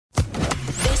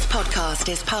podcast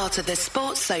is part of the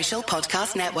Sports Social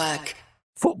Podcast Network.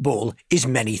 Football is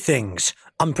many things.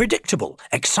 Unpredictable,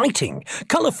 exciting,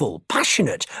 colourful,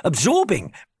 passionate,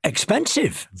 absorbing,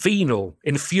 expensive. Venal,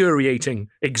 infuriating,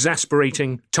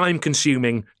 exasperating,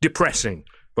 time-consuming, depressing.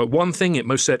 But one thing it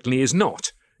most certainly is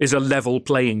not, is a level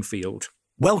playing field.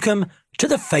 Welcome to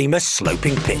the famous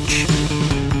sloping pitch.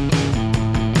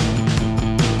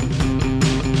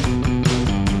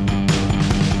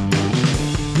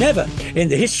 Never in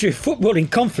the history of footballing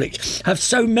conflict have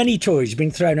so many toys been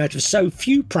thrown out of so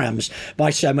few prams by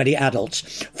so many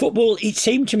adults. Football, it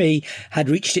seemed to me, had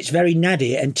reached its very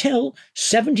nadir until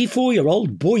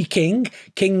 74-year-old boy King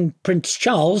Prince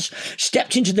Charles,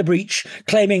 stepped into the breach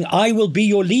claiming, "I will be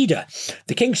your leader."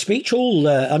 The King's speech, all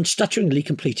unstutteringly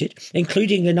completed,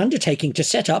 including an undertaking to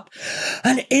set up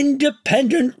an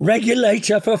independent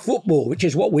regulator for football, which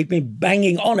is what we've been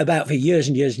banging on about for years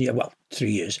and years and years. Well, 3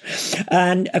 years.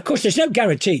 And, of course, there's no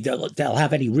guarantee that they'll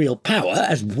have any real power,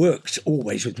 as works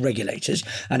always with regulators,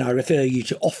 and I refer you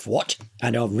to Ofwat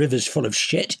and our rivers full of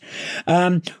shit.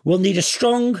 We'll need a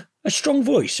strong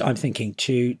voice, I'm thinking,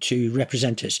 to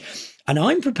represent us. And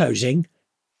I'm proposing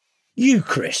you,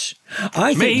 Chris.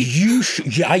 I think you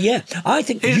should. Yeah. I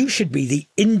think you should be the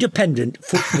independent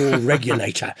football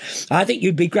regulator. I think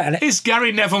you'd be great. Is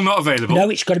Gary Neville not available? No,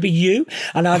 it's got to be you.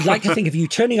 And I'd like to think of you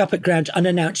turning up at grounds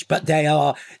unannounced, but they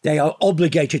are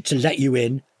obligated to let you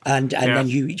in. And then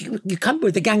you come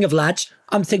with a gang of lads.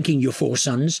 I'm thinking your 4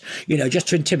 sons, just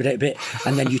to intimidate a bit.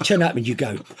 And then you turn up and you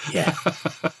go, "Yeah,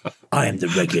 I am the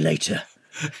regulator."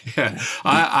 Yeah,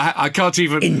 I can't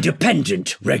even...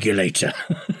 Independent regulator.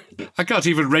 I can't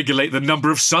even regulate the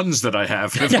number of sons that I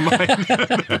have. Never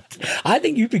mind. I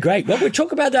think you'd be great. Well, we'll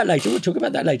talk about that later.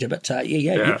 But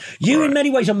you in many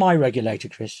ways are my regulator,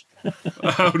 Chris.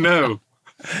 Oh, no.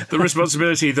 The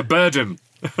responsibility, the burden.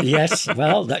 Yes,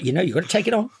 well, you've got to take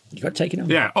it on.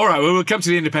 Yeah, all right, well, we'll come to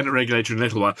the independent regulator in a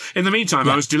little while. In the meantime,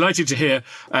 I was delighted to hear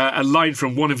a line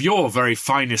from one of your very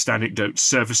finest anecdotes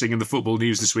surfacing in the football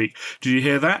news this week. Did you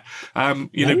hear that? No?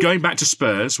 Going back to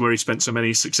Spurs, where he spent so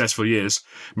many successful years,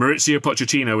 Maurizio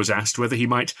Pochettino was asked whether he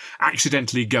might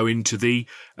accidentally go into the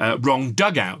wrong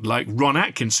dugout, like Ron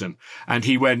Atkinson. And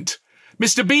he went,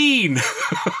 "Mr. Bean!"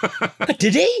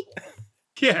 Did he?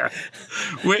 Yeah,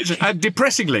 which,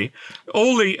 depressingly,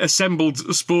 all the assembled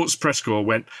sports press corps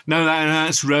went, "No,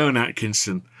 that's Rowan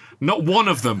Atkinson." Not one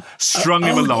of them strung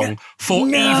him along for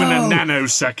even a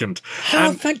nanosecond.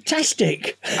 How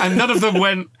fantastic. And none of them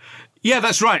went, "Yeah,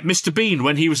 that's right, Mr. Bean,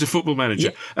 when he was a football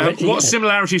manager." What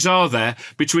similarities are there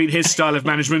between his style of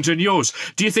management and yours?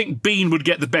 Do you think Bean would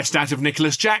get the best out of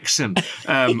Nicholas Jackson,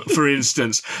 for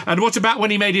instance? And what about when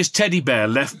he made his teddy bear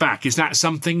left back? Is that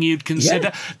something you'd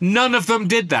consider? Yeah. None of them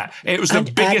did that. It was the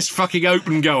biggest fucking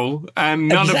open goal, and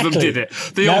none of them did it.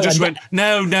 They all just went,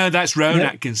 no, that's Rowan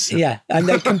Atkinson. Yeah, and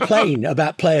they complain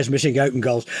about players missing open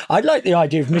goals. I'd like the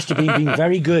idea of Mr. Bean being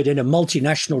very good in a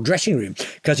multinational dressing room,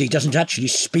 because he doesn't actually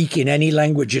speak in any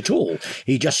language at all.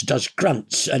 He just does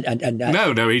grunts and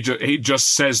no, he just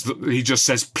says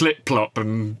plip plop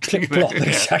and plip plop.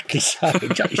 Exactly so.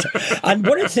 And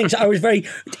one of the things I was very.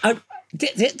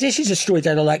 This is a story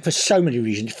that I like for so many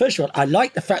reasons. First of all, I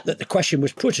like the fact that the question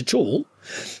was put at all.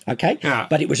 Okay,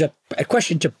 but it was a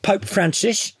question to Pope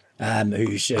Francis.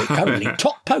 Who's currently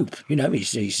top pope?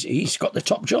 He's got the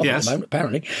top job at the moment,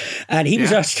 apparently. And he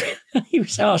was asked. He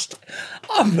was asked,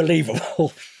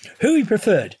 unbelievable, who he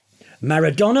preferred,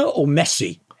 Maradona or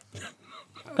Messi?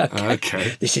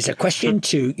 Okay. This is a question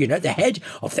to, the head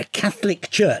of the Catholic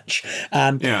Church.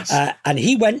 And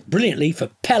he went brilliantly for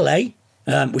Pele,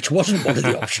 which wasn't one of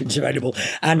the options available.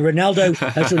 And Ronaldo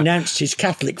has renounced his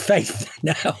Catholic faith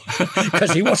now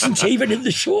because he wasn't even in the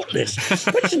shortlist.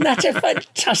 But isn't that a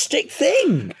fantastic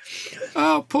thing?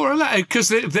 Oh, poor Alex.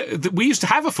 Because we used to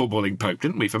have a footballing pope,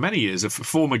 didn't we, for many years, a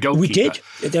former goalkeeper. We did.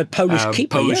 The Polish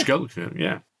keeper. Polish goalkeeper,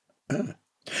 yeah.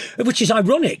 Which is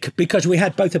ironic, because we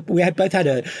had both had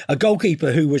a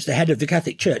goalkeeper who was the head of the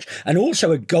Catholic Church, and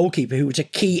also a goalkeeper who was a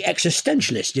key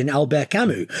existentialist in Albert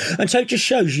Camus. And so it just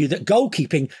shows you that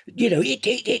goalkeeping,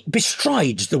 it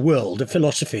bestrides the world of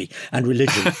philosophy and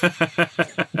religion.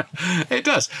 It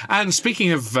does. And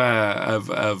speaking of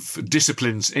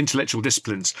disciplines, intellectual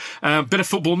disciplines, a bit of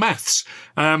football maths.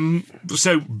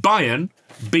 So Bayern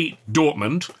beat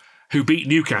Dortmund, who beat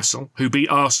Newcastle, who beat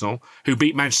Arsenal, who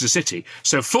beat Manchester City.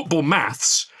 So football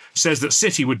maths says that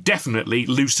City would definitely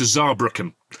lose to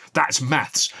Saarbrücken. That's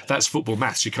maths. That's football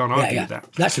maths. You can't argue with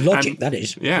that. That's logic, that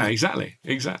is. Yeah, exactly.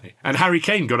 And Harry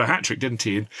Kane got a hat-trick, didn't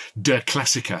he, in Der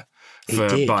Klassiker for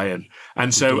Bayern.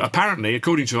 And so apparently,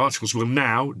 according to articles, will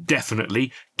now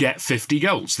definitely get 50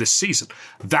 goals this season.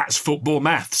 That's football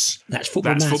maths. That's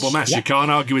football maths. Yeah. You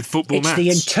can't argue with football maths. It's the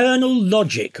internal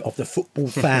logic of the football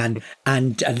fan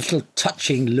and a little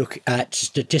touching look at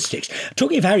statistics.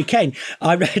 Talking of Harry Kane,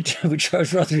 I read, which I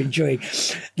was rather enjoying,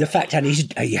 the fact, and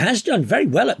he has done very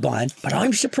well at Bayern, but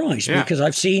I'm surprised because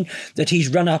I've seen that he's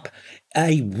run up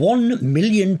a £1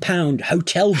 million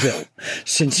hotel bill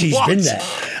since he's been there.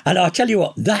 And I'll tell you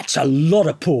what, that's a lot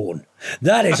of porn.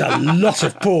 That is a lot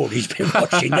of porn he's been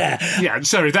watching there. Yeah,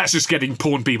 sorry, that's just getting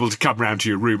porn people to come round to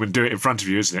your room and do it in front of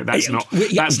you, isn't it? That's not.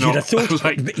 Yes, but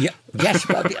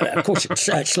of course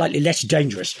it's slightly less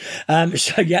dangerous.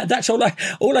 That's all I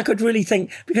could really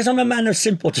think, because I'm a man of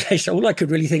simple taste. All I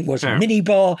could really think was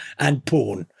minibar and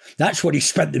porn. That's what he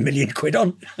spent the £1 million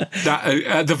on.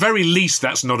 At the very least,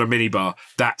 that's not a minibar.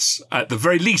 That's at the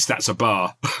very least, that's a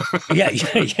bar. yeah,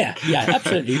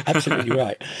 absolutely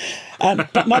right.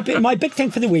 But my big thing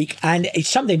for the week, and it's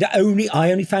something that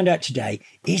I only found out today,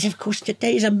 is of course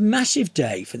today is a massive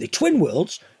day for the twin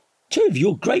worlds, two of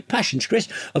your great passions, Chris,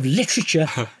 of literature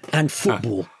and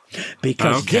football.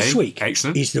 Because this week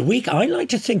is the week, I like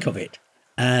to think of it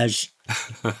as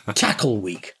Tackle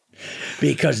Week.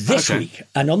 Because this week,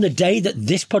 and on the day that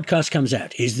this podcast comes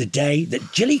out, is the day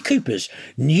that Jilly Cooper's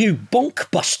new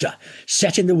bonkbuster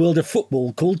set in the world of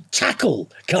football called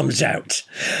Tackle comes out.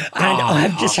 And I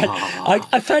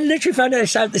literally found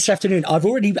this out this afternoon. I've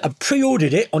already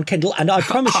pre-ordered it on Kindle, and I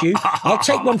promise you, I'll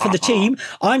take one for the team.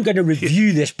 I'm going to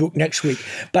review this book next week.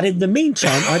 But in the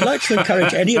meantime, I'd like to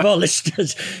encourage any of our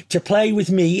listeners to play with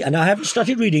me, and I haven't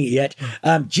started reading it yet,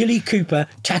 Jilly Cooper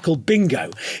Tackle Bingo,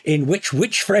 in which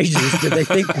phrases do they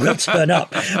think will turn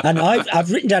up. And I've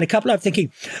written down a couple. I'm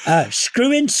thinking, screw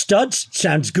in studs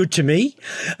sounds good to me,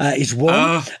 is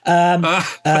one.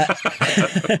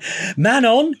 Man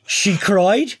on, she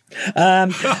cried.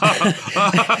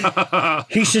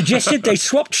 He suggested they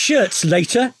swapped shirts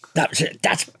later.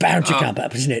 That's bound to come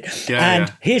up, isn't it?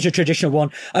 Here's a traditional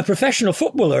one. A professional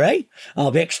footballer, eh?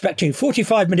 I'll be expecting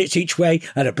 45 minutes each way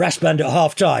and a brass band at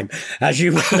half time, as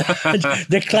you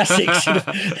the classics.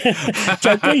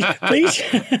 So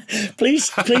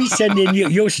please send in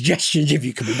your suggestions if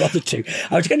you can be bothered to.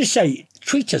 I was going to say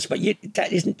treat us, but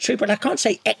that isn't true. But I can't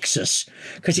say Exus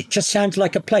because it just sounds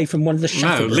like a play from one of the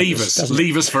Shuffle Brothers. No,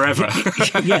 leave us forever.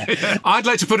 I'd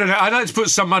like to put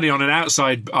some money on an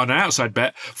outside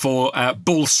bet for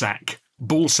Ballsack.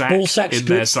 Ballsack's in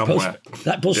there somewhere.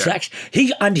 Ballsack's.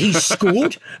 He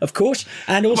scored, of course,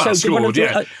 and also scored.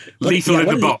 Lethal in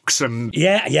the box, and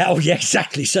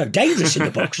exactly. So dangerous in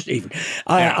the box, even.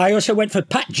 I also went for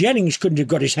Pat Jennings. Couldn't have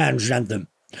got his hands around them.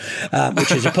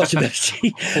 Which is a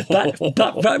possibility,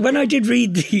 but when I did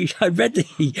read I read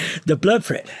the blurb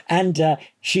for it, and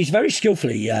she's very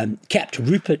skillfully kept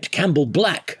Rupert Campbell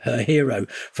Black, her hero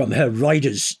from her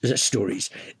Riders stories,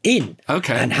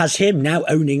 and has him now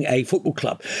owning a football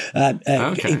club,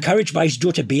 encouraged by his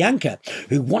daughter Bianca,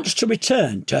 who wants to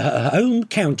return to her home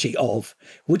county of,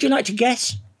 would you like to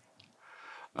guess?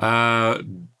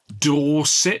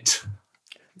 Dorset,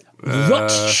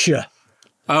 Rutshire.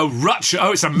 Oh, Rutshire.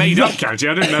 Oh, it's a made-up county.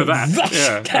 I didn't know that.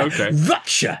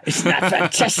 Rutshire. Isn't that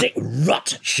fantastic?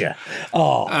 Rutshire.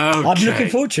 I'm looking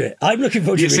forward to it.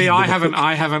 You see, I haven't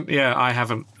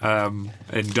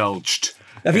indulged.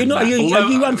 Have you not? Are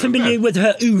you unfamiliar with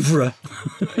her oeuvre?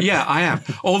 Yeah, I am.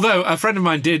 Although a friend of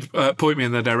mine did point me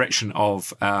in the direction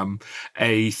of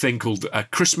a thing called A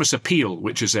Christmas Appeal,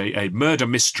 which is a murder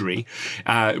mystery,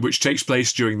 which takes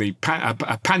place during the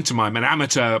pantomime, an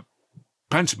amateur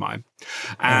pantomime,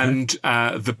 and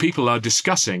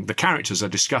the characters are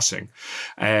discussing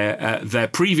their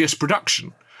previous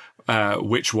production,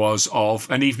 which was of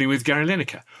An Evening with Gary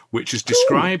Lineker, which is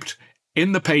described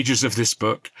in the pages of this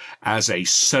book as a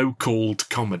so-called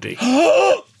comedy.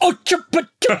 In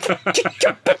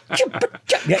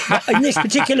this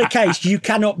particular case, you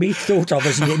cannot be thought of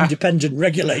as an independent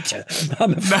regulator.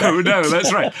 No,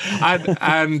 that's right.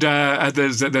 And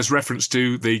there's reference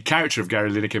to the character of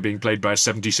Gary Lineker being played by a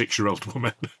 76-year-old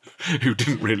woman who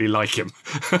didn't really like him.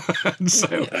 And so,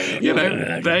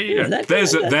 there you go.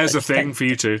 There's a thing for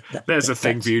you to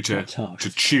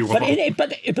chew on.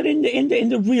 But in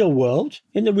the real world,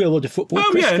 of football,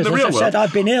 Chris, in the real world, said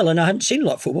I've been ill and I haven't seen a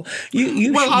lot of football.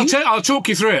 I'll talk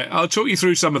you through it. I'll talk you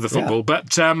through some of the football, but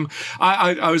But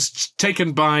I was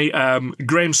taken by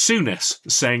Graham Souness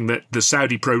saying that the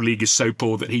Saudi Pro League is so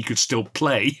poor that he could still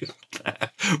play,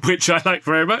 which I like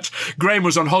very much. Graham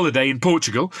was on holiday in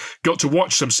Portugal, got to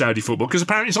watch some Saudi football because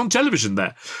apparently it's on television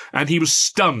there. And he was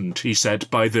stunned, he said,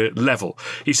 by the level.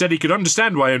 He said he could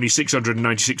understand why only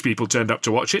 696 people turned up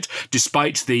to watch it,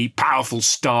 despite the powerful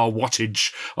star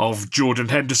wattage of Jordan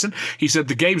Henderson. He said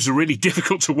the games are really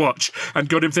difficult to watch and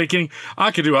got him thinking,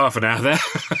 I could do half an hour there.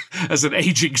 As an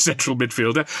ageing central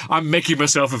midfielder, I'm making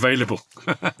myself available.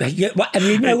 And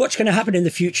you know what's going to happen in the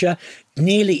future?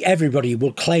 Nearly everybody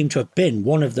will claim to have been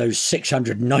one of those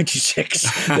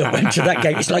 696 that went to that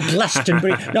game. It's like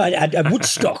Glastonbury. No,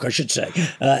 Woodstock, I should say.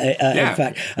 In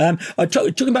fact,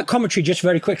 talking about commentary just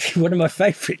very quickly, one of my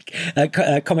favourite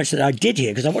comments that I did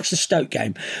here, because I watched the Stoke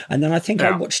game, and then I think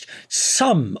I watched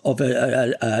some of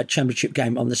a championship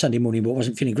game on the Sunday morning, but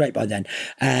wasn't feeling great by then.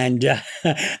 And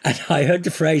I heard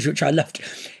the phrase, which I loved,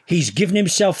 he's given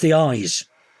himself the eyes.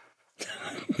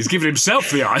 He's given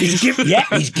himself the eyes?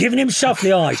 He's given himself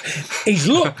the eyes. He's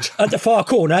looked at the far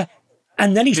corner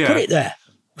and then he's put it there.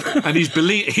 And he's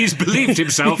believed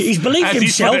himself. He's believed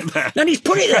himself, then he's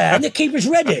put it there, and the keeper's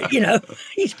read it.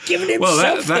 He's given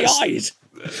himself the eyes.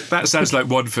 That sounds like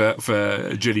one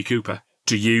for Jilly Cooper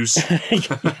to use.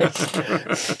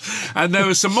 And there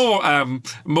was some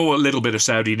more little bit of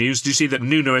Saudi news. Do you see that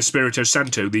Nuno Espirito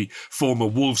Santo, the former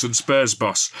Wolves and Spurs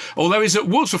boss, although he's at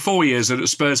Wolves for 4 years and at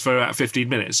Spurs for about 15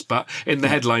 minutes, but in the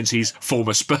headlines he's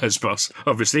former Spurs boss,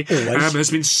 obviously, has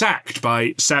been sacked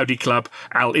by Saudi club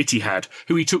Al Ittihad,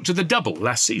 who he took to the double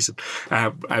last season,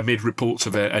 amid reports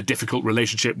of a difficult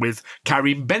relationship with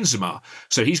Karim Benzema.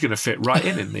 So he's going to fit right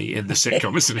in the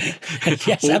sitcom, isn't he?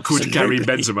 Yes, awkward absolutely. Karim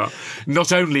Benzema.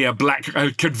 Not only a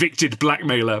convicted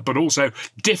blackmailer, but also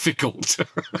difficult.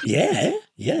 Yeah.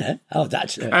 Oh,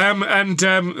 that's...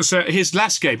 So his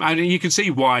last game, I mean, you can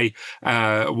see why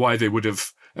they would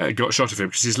have got shot of him,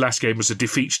 because his last game was a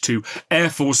defeat to Air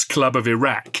Force Club of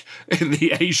Iraq in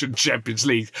the Asian Champions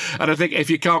League. And I think if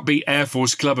you can't beat Air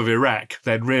Force Club of Iraq,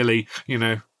 then really,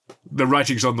 the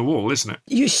writing's on the wall, isn't it?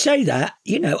 You say that,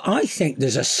 I think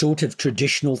there's a sort of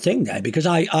traditional thing there, because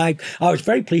I was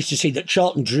very pleased to see that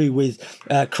Charlton drew with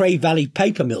Cray Valley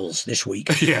Paper Mills this week.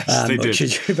 Yes, they did.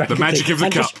 The magic of the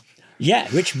cup.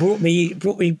 Which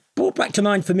brought back to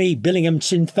mind for me Billingham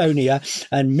Symphonia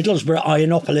and Middlesbrough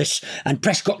Ionopolis and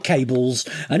Prescott Cables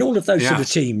and all of those sort of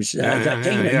teams you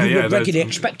would regularly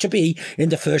expect to be in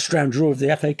the first round draw of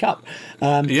the FA Cup.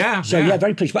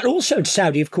 Very pleased. But also in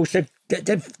Saudi, of course, they've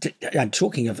I'm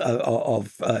talking of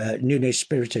Nuno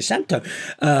Espirito Santo.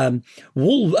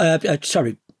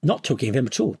 Not talking of him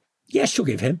at all. Yes,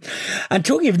 talking of him. And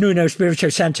talking of Nuno Espirito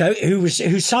Santo, who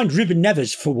signed Ruben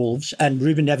Neves for Wolves, and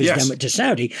Ruben Neves then went to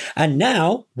Saudi. And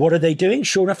now, what are they doing?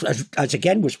 Sure enough, as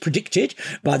again was predicted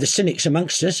by the cynics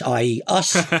amongst us, i.e.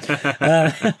 us,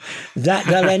 that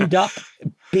they'll end up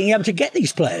being able to get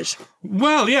these players.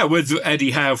 Well, yeah, with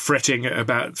Eddie Howe fretting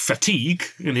about fatigue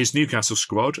in his Newcastle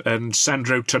squad and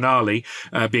Sandro Tonali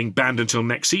being banned until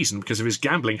next season because of his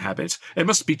gambling habit, it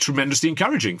must be tremendously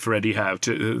encouraging for Eddie Howe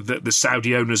that the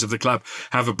Saudi owners of the club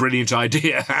have a brilliant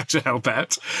idea how to help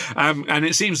out. And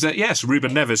it seems that, yes,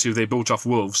 Ruben Neves, who they bought off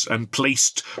Wolves and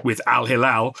placed with Al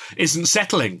Hilal, isn't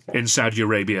settling in Saudi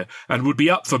Arabia and would be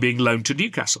up for being loaned to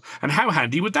Newcastle. And how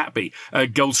handy would that be? A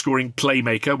goal-scoring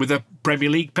playmaker with a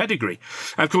Premier League pedigree.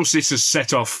 And of course, this has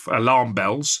set off alarm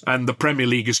bells, and the Premier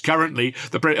League is currently,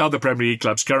 other Premier League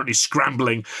clubs currently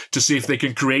scrambling to see if they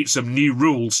can create some new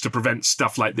rules to prevent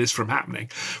stuff like this from happening,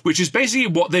 which is basically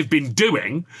what they've been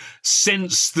doing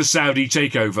since the Saudi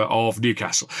takeover of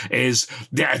Newcastle. Is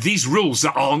these rules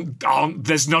that aren't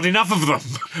there's not enough of them.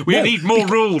 We need more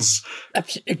rules.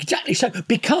 Exactly. So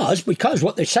because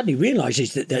what they suddenly realise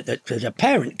is that the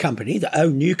parent company that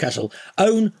own Newcastle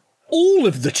own all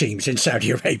of the teams in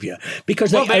Saudi Arabia,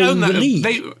 because they own the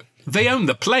league. They own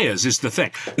the players is the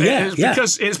thing.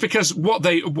 It's because what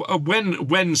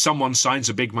when someone signs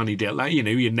a big money deal, like your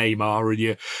Neymar or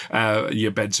your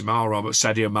Benzema or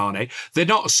Sadio Mane, they're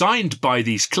not signed by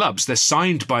these clubs. They're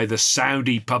signed by the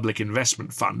Saudi Public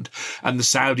Investment Fund, and the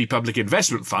Saudi Public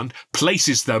Investment Fund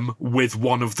places them with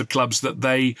one of the clubs that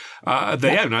they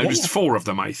own. It's 4 of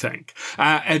them, I think.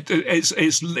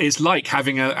 It's like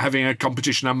having a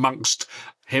competition amongst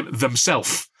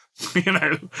themselves.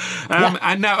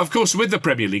 And now, of course, with the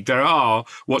Premier League, there are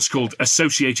what's called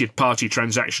associated party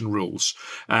transaction rules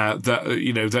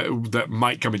that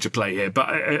might come into play here. But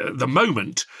at the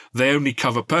moment, they only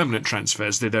cover permanent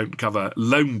transfers. They don't cover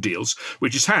loan deals,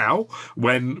 which is how,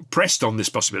 when pressed on this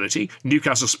possibility,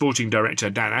 Newcastle sporting director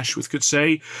Dan Ashworth could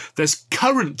say there's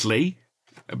currently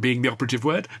being the operative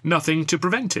word, nothing to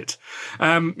prevent it.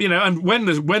 And when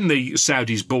the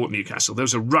Saudis bought Newcastle, there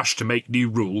was a rush to make new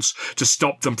rules to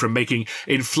stop them from making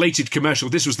inflated commercial.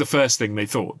 This was the first thing they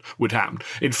thought would happen.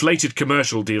 Inflated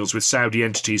commercial deals with Saudi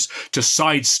entities to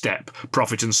sidestep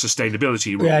profit and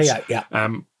sustainability rules.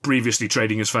 Previously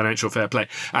trading as financial fair play.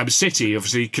 City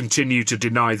obviously continue to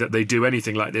deny that they do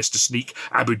anything like this to sneak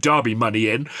Abu Dhabi money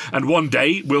in, and one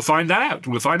day we'll find that out.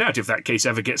 We'll find out if that case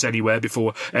ever gets anywhere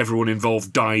before everyone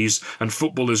involved dies and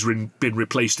football has been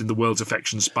replaced in the world's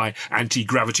affections by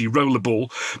anti-gravity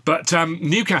rollerball. But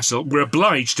Newcastle were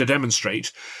obliged to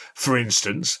demonstrate, for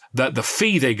instance, that the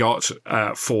fee they got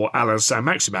for Alain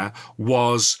Saint-Maximin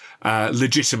was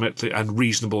legitimate and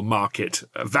reasonable market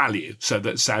value, so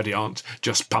that Saudi aren't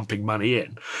just pumping money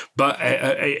in. But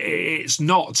it's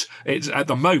at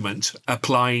the moment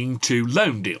applying to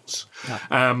loan deals.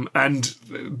 And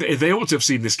they ought to have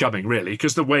seen this coming, really,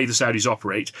 because the way the Saudis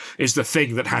operate is the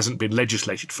thing that hasn't been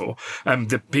legislated for.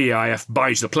 The PIF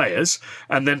buys the players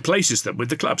and then places them with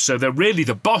the clubs. So they're really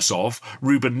the boss of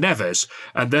Ruben Neves,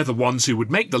 and they're the ones who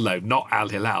would make the loan, not Al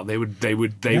Hilal. They would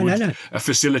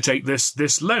facilitate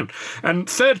this loan. And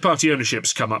third-party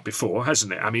ownership's come up before,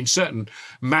 hasn't it? I mean, certain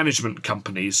management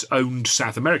companies owned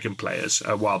South American players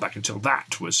a while back until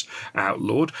that was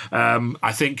outlawed.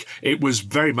 I think it was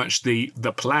very much the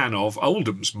plan of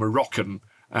Oldham's Moroccan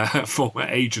former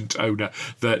agent owner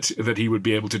that he would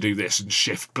be able to do this and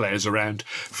shift players around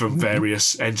from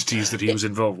various entities that he was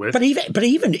involved with. But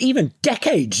even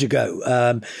decades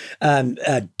ago,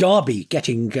 Derby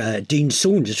getting Dean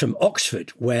Saunders from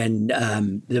Oxford when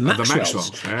the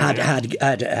Maxwells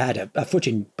had a foot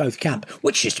in both camp,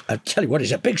 which is, I tell you what,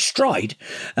 is a big stride.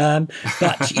 But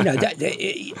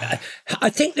I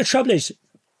think the trouble is,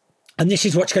 and this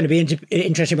is what's going to be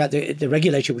interesting about the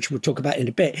regulator, which we'll talk about in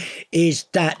a bit, is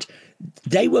that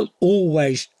they will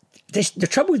always... the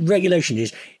trouble with regulation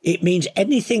is it means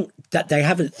anything that they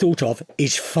haven't thought of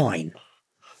is fine.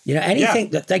 Anything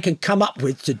that they can come up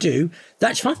with to do,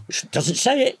 that's fine. Doesn't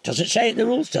say it in the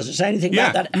rules, doesn't say anything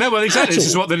about that. No, well, exactly. This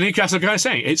is what the Newcastle guy is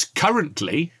saying. It's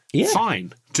currently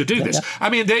fine to do this. I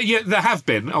mean, there have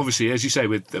been, obviously, as you say,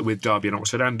 with Derby and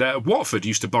Oxford, and Watford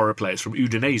used to borrow players from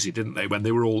Udinese, didn't they, when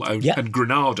they were all owned, and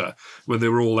Granada, when they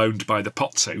were all owned by the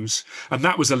Pozzos. And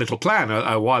that was a little plan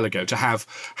a while ago, to have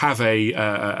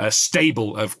a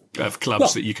stable of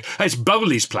clubs that you can... It's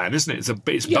Bowley's plan, isn't it?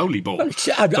 It's Bowley ball.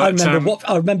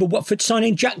 I remember Watford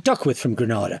signing Jack Duckworth from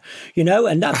Granada,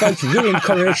 and that both ruined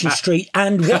Coronation Street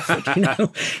and Watford,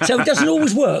 So it doesn't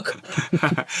always work.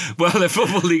 Well, the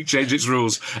Football League changed its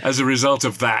rules as a result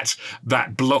of that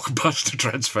blockbuster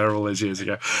transfer all those years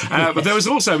ago. But there was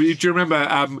also, do you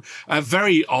remember, a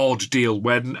very odd deal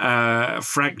when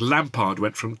Frank Lampard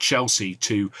went from Chelsea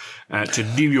to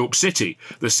New York City,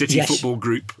 the City Football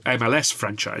Group MLS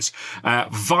franchise,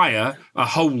 via a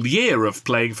whole year of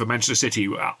playing for Manchester City,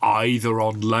 either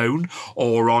on loan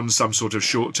or on some sort of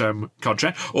short-term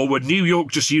contract, or were New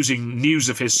York just using news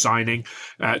of his signing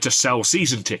to sell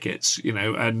season tickets,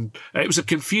 and it was a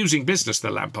confusing business,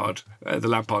 the Lampard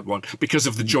one, because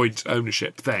of the joint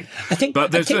ownership thing. I think the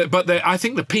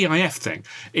PIF thing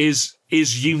is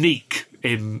unique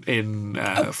in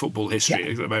football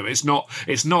history at the moment.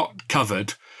 It's not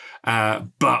covered,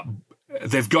 but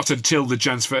they've got until the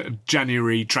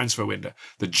January transfer window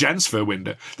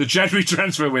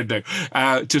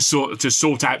to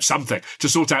sort out something, to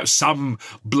sort out some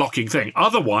blocking thing.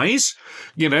 Otherwise,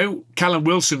 Callum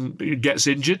Wilson gets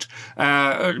injured.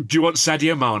 Do you want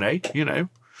Sadio Mane?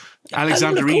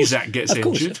 Alexander Isak gets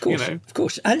injured. Of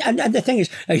course. And the thing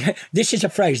is, this is a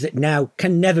phrase that now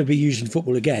can never be used in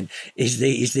football again, is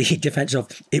the defence of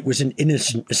it was an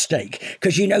innocent mistake.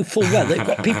 Because full well they've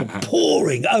got people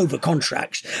poring over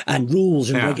contracts and rules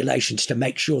and regulations to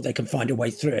make sure they can find a way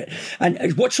through it.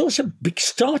 And what's also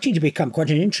starting to become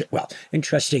quite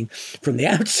interesting from the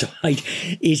outside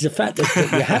is the fact that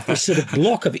you have this sort of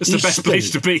block of It's the best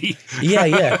place to be.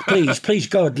 Please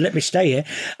God, let me stay here.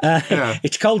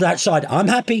 It's cold outside. I'm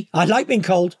happy. I like being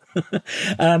cold. Is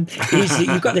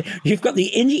that you've got the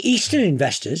Eastern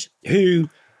investors who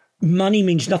money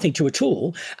means nothing to at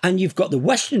all, and you've got the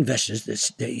Western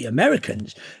investors, the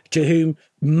Americans, to whom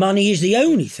money is the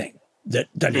only thing that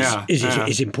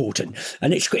is important.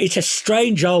 And it's a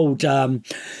strange old sort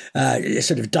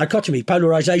of dichotomy,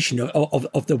 polarization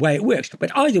of the way it works. But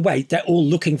either way, they're all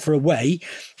looking for a way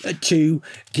to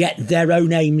get their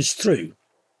own aims through.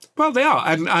 Well, they are,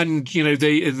 and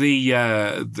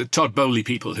the Todd Bowley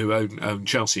people who own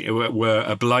Chelsea were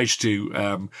obliged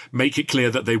to make it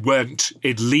clear that they weren't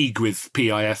in league with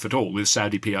PIF at all, with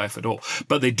Saudi PIF at all,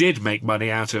 but they did make money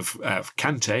out of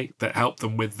Kante that helped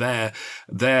them with their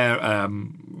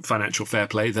financial fair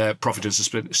play, their profit and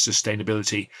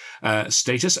sustainability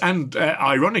status, and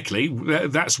ironically,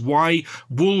 that's why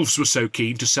Wolves were so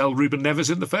keen to sell Ruben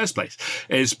Neves in the first place,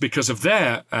 is because of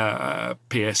their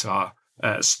PSR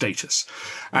status.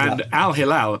 And Al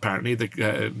Hilal, apparently, the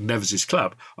Neves'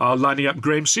 club, are lining up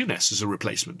Graham Souness as a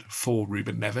replacement for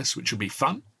Ruben Neves, which will be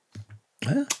fun.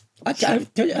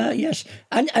 Yes.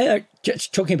 And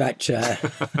just talking about the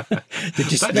that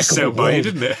just sounded by you,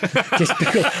 didn't it?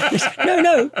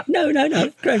 No.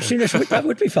 Graham Souness, that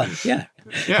would be fun, yeah.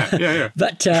 Yeah.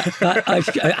 But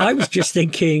I was just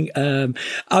thinking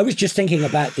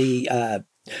about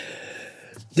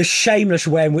the shameless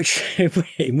way in which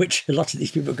a lot of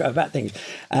these people go about things,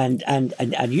 and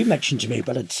you mentioned to me,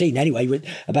 but I'd seen anyway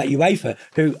about UEFA,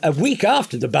 who a week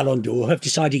after the Ballon d'Or have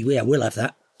decided, we'll have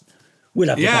that. We'll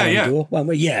have the Ballon d'Or, won't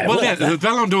we? Yeah. The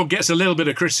Ballon d'Or gets a little bit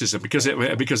of criticism because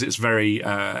it's very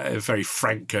very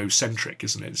Franco-centric,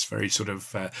 isn't it? It's very sort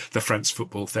of the France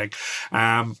football thing.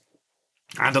 And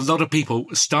a lot of people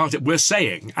were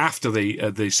saying after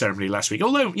the ceremony last week,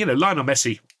 although Lionel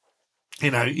Messi, he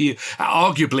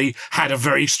arguably had a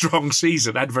very strong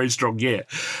season, had a very strong year.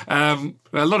 A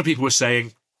lot of people were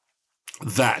saying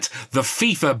that the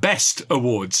FIFA Best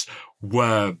Awards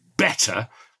were better,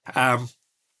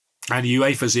 and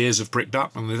UEFA's ears have pricked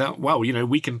up, and they thought, well,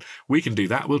 we can do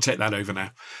that. We'll take that over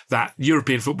now. That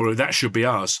European football, that should be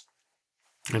ours.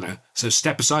 So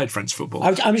step aside, French football.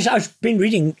 I've been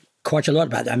reading quite a lot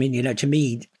about that. I mean, to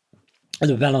me,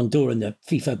 the Ballon d'Or and the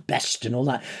FIFA Best and all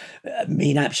that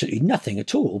mean absolutely nothing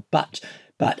at all. But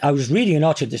I was reading an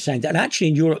article saying that actually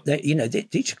in Europe,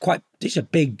 these are a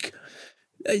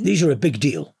big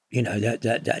deal.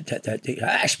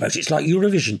 I suppose it's like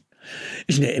Eurovision,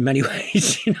 isn't it? In many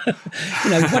ways,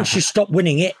 once you stop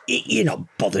winning it, you're not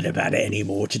bothered about it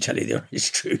anymore. To tell you the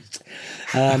honest truth,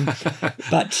 I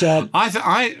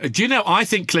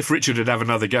think Cliff Richard would have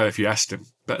another go if you asked him.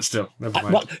 But still, never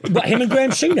mind. What him and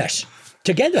Graham Souness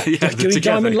together, doing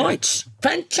Diamond Lights.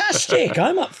 Fantastic!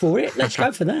 I'm up for it. Let's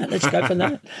go for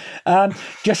that.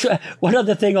 Just one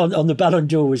other thing on the Ballon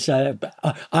d'Or was I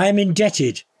am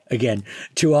indebted again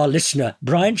to our listener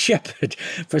Brian Shepherd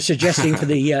for suggesting for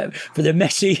the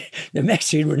Messi and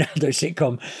Ronaldo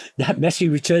sitcom that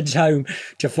Messi returns home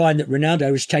to find that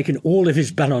Ronaldo has taken all of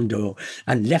his Ballon d'Or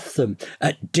and left them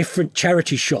at different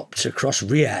charity shops across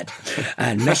Riyadh,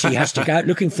 and Messi has to go out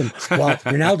looking for them while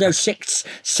Ronaldo sits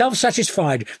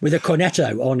self-satisfied with a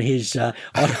cornetto on his on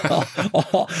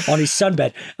his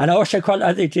sunbed. And I also quite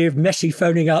like the idea of Messi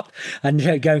phoning up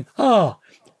and going,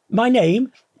 my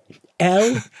name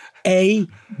L.A.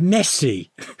 Messi,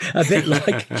 a bit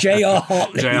like J.R.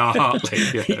 Hartley. J.R. Hartley,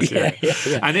 yeah.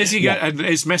 And is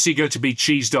Messi going to be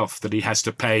cheesed off that he has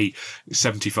to pay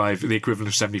the equivalent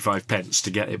of 75 pence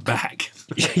to get it back?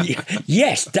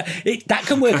 Yes, that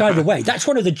can work either way. That's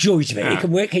one of the joys of it. It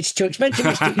can work. It's too expensive.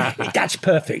 That's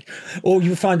perfect. Or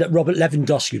you find that Robert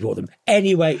Lewandowski bought them.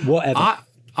 Anyway, whatever.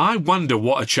 I wonder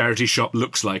what a charity shop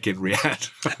looks like in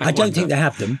Riyadh. I don't think they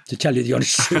have them, to tell you the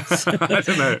honest truth. I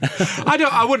don't know.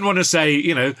 I wouldn't want to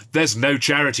say, there's no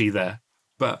charity there.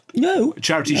 But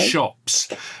charity shops.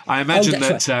 I imagine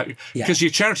because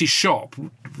your charity shop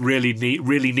really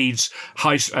needs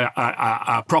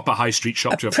a proper high street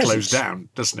shop to have closed down,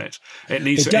 doesn't it? It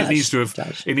needs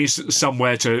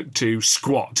somewhere to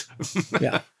squat.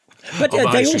 Yeah. But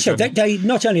they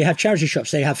not only have charity shops,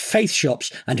 they have faith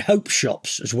shops and hope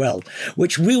shops as well,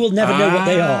 which we will never know what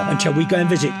they are until we go and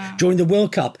visit during the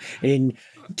World Cup in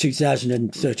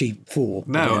 2034.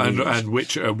 No, and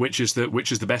which is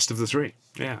the best of the three?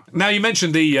 Yeah. Now you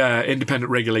mentioned the independent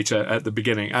regulator at the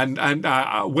beginning, and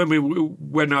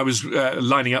when I was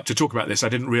lining up to talk about this, I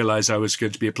didn't realise I was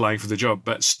going to be applying for the job,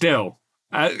 but still.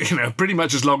 Pretty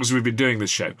much as long as we've been doing this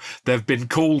show, there have been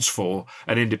calls for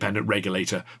an independent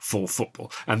regulator for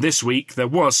football. And this week, there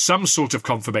was some sort of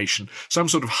confirmation, some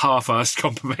sort of half-assed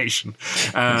confirmation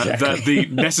that the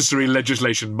necessary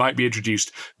legislation might be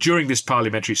introduced during this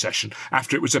parliamentary session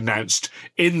after it was announced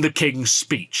in the King's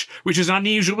speech, which is an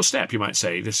unusual step, you might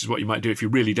say. This is what you might do if you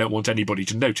really don't want anybody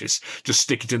to notice. Just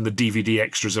stick it in the DVD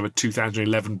extras of a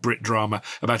 2011 Brit drama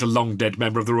about a long-dead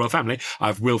member of the royal family.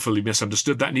 I've willfully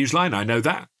misunderstood that newsline. I know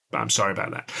that. I'm sorry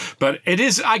about that. But it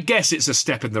is, I guess it's a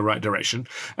step in the right direction.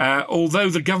 Although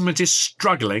the government is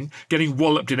struggling, getting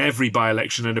walloped in every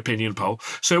by-election and opinion poll.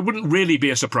 So it wouldn't really be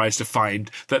a surprise to find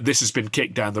that this has been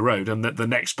kicked down the road and that the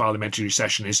next parliamentary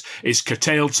session is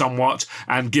curtailed somewhat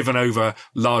and given over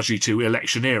largely to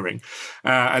electioneering.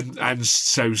 And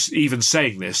so even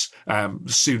saying this,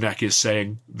 Sunak is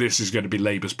saying this is going to be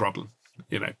Labour's problem.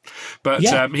 But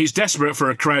he's desperate for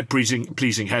a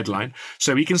crowd-pleasing headline,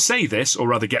 so he can say this, or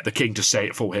rather get the king to say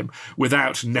it for him,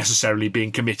 without necessarily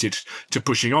being committed to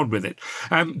pushing on with it.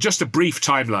 Just a brief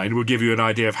timeline will give you an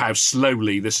idea of how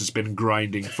slowly this has been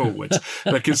grinding forwards.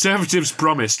 The Conservatives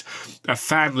promised a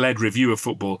fan-led review of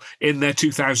football in their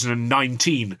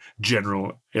 2019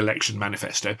 general election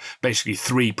manifesto, basically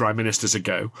 3 prime ministers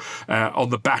ago,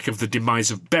 on the back of the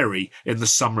demise of Berry in the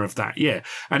summer of that year.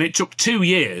 And it took 2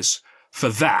 years for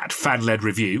that fan-led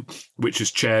review, which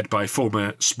is chaired by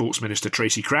former Sports Minister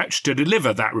Tracy Crouch, to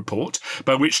deliver that report,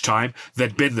 by which time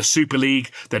there'd been the Super League,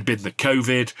 there'd been the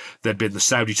COVID, there'd been the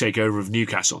Saudi takeover of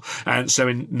Newcastle. And so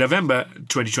in November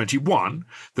 2021,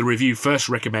 the review first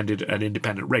recommended an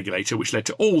independent regulator, which led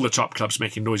to all the top clubs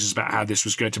making noises about how this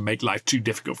was going to make life too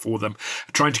difficult for them,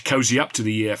 trying to cozy up to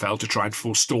the EFL to try and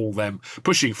forestall them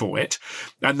pushing for it.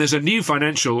 And there's a new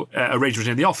financial arrangement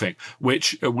in the offing,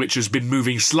 which has been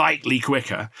moving slightly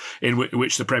quicker, in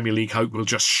which the Premier League hope will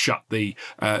just shut the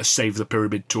Save the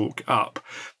Pyramid talk up.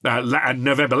 And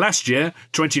November last year,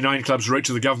 29 clubs wrote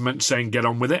to the government saying get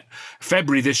on with it.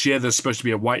 February this year, there's supposed to be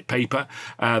a white paper.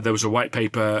 There was a white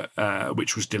paper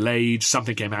which was delayed.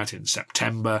 Something came out in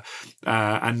September.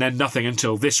 And then nothing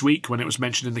until this week when it was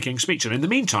mentioned in the King's speech. And in the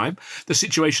meantime, the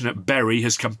situation at Bury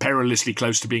has come perilously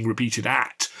close to being repeated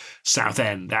at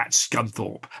Southend, at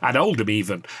Scunthorpe, at Oldham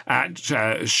even, at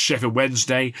Sheffield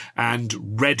Wednesday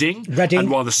and Reading. And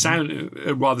while the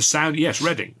sound, yes,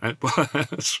 Reading.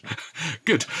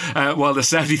 Good. While the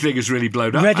Saudi thing has really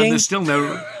blown up, Reading. And there's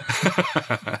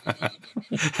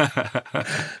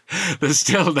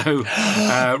still no,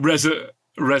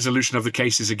 resolution of the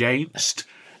cases against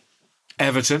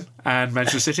Everton and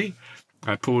Manchester City.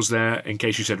 I pause there in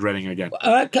case you said Reading again.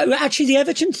 Actually, the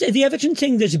Everton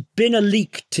thing, there's been a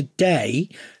leak today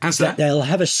that they'll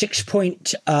have a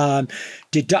 6-point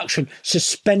deduction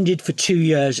suspended for 2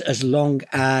 years as long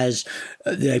as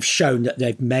they've shown that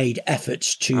they've made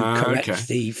efforts to correct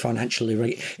the financial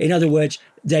irregularity. In other words,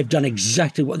 they've done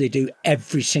exactly what they do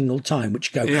every single time,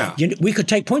 which go, we could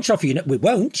take points off you. We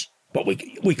won't, but we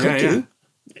could do.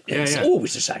 It's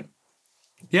always the same.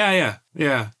 Yeah.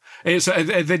 They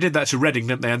did that to Reading,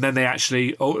 didn't they? And then they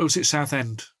actually, was it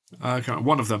Southend? I can't remember,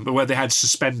 one of them, but where they had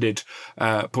suspended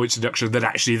points deduction that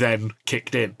actually then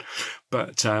kicked in.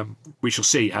 But we shall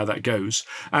see how that goes.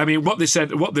 I mean, what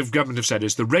the government have said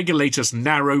is the regulator's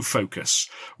narrow focus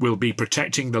will be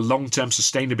protecting the long-term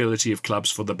sustainability of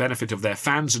clubs for the benefit of their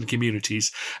fans and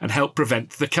communities and help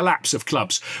prevent the collapse of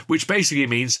clubs, which basically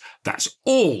means that's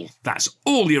all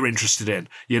you're interested in.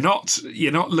 You're not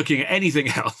looking at anything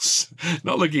else,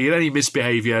 not looking at any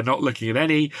misbehaviour, not looking at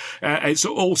any. It's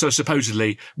also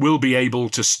supposedly will be able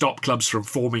to stop clubs from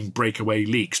forming breakaway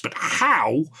leagues. But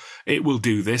how it will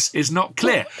do this is not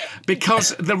clear,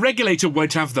 because the regulator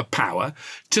won't have the power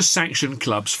to sanction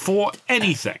clubs for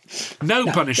anything. No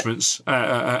punishments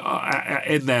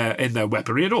in their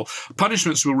weaponry at all.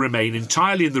 Punishments will remain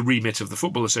entirely in the remit of the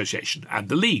Football Association and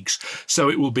the leagues. So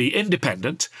it will be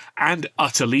independent and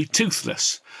utterly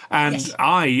toothless. And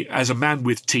I, as a man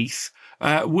with teeth,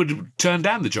 would turn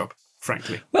down the job,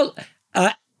 frankly. Well,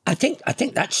 I think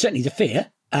that's certainly the fear.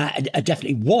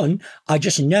 Definitely one, I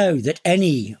just know that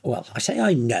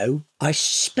I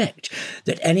suspect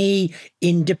that any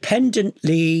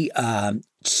independently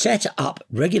set up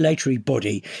regulatory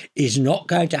body is not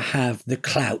going to have the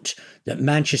clout that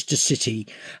Manchester City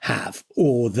have,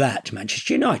 or that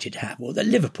Manchester United have, or that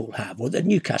Liverpool have, or that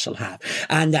Newcastle have.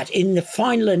 And that in the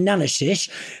final analysis,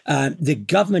 the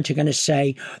government are going to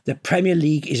say the Premier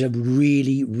League is a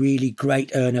really, really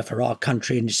great earner for our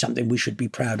country and is something we should be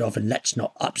proud of, and let's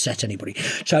not upset anybody.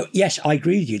 So, yes, I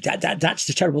agree with you. That's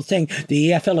the terrible thing.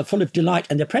 The EFL are full of delight,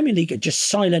 and the Premier League are just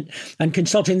silent and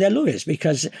consulting their lawyers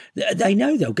because they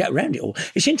know they'll get around it all.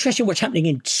 It's interesting what's happening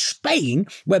in Spain,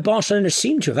 where Barcelona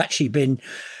seem to have actually been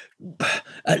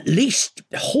at least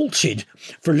halted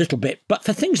for a little bit, but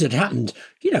for things that happened,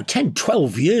 10,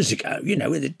 12 years ago,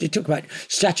 they talk about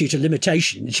statute of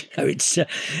limitations.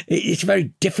 It's very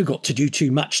difficult to do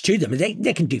too much to them.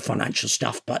 They can do financial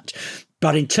stuff, but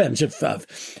But in terms of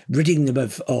ridding them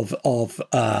of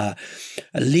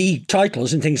league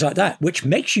titles and things like that, which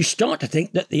makes you start to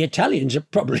think that the Italians are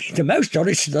probably the most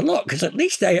honest of the lot, because at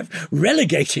least they have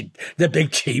relegated the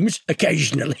big teams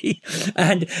occasionally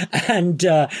and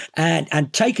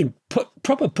taken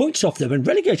proper points off them and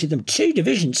relegated them 2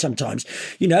 divisions sometimes.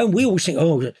 And we always think,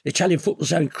 the Italian football's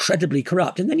so incredibly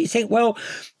corrupt. And then you think, well,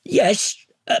 yes,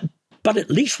 but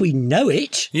at least we know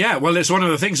it. Yeah, well, it's one of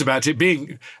the things about it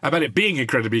being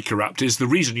incredibly corrupt is the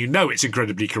reason it's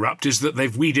incredibly corrupt is that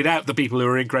they've weeded out the people who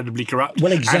are incredibly corrupt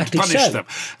and punished them.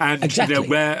 And exactly.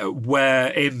 Where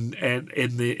in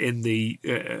the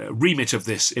remit of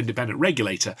this independent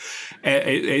regulator,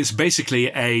 it's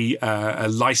basically a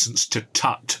license to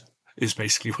tut. Is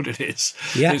basically what it is.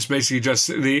 Yeah. It's basically just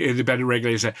the independent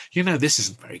regulator say, this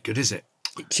isn't very good, is it?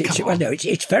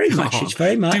 It's very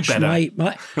much.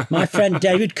 My friend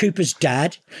David Cooper's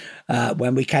dad,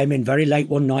 when we came in very late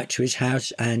one night to his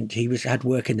house and he had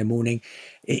work in the morning,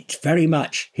 it's very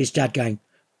much his dad going,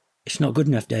 "It's not good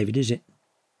enough, David, is it?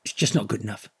 It's just not good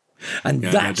enough." And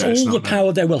that's all the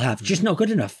power they will have. Just not good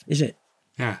enough, is it?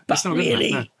 Yeah, but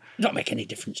really, not make any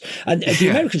difference. And the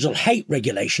Americans will hate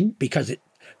regulation because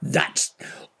that's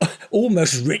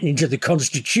almost written into the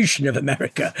Constitution of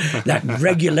America, that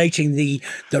regulating the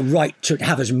right to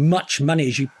have as much money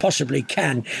as you possibly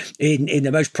can in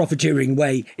the most profiteering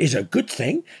way is a good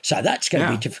thing. So that's going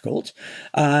to be difficult.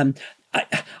 I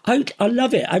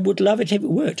love it. I would love it if it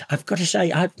worked. I've got to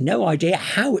say, I have no idea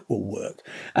how it will work.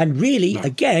 And really,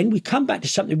 again, we come back to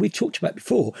something we've talked about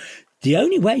before. The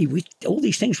only way all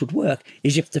these things would work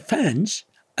is if the fans,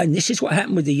 and this is what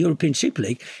happened with the European Super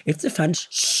League, if the fans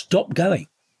stop going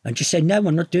and just say, no,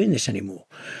 I'm not doing this anymore.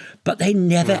 But they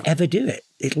never, ever do it.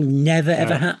 It'll never,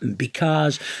 ever happen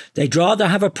because they'd rather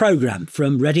have a programme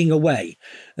from Reading away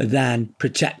than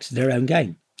protect their own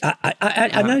game.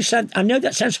 I know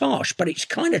that sounds harsh, but it's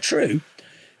kind of true.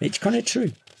 It's kind of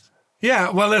true.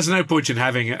 Yeah, well, there's no point in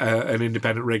having an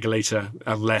independent regulator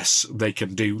unless they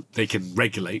can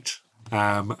regulate.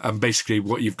 And basically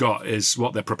what you've got is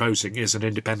what they're proposing is an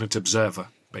independent observer,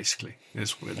 basically,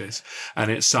 is what it is. And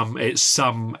it's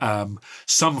some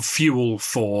fuel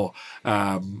for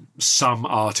some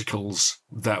articles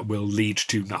that will lead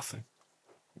to nothing.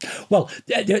 Well,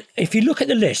 if you look at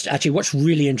the list, actually, what's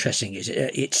really interesting is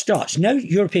it starts, no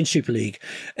European Super League,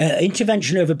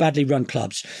 intervention over badly run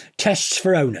clubs, tests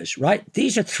for owners, right?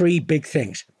 These are 3 big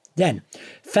things. Then,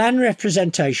 fan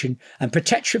representation and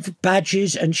protection for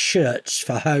badges and shirts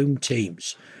for home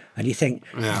teams. And you think,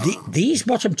 these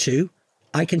bottom 2,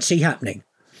 I can see happening.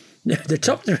 The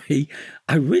top 3,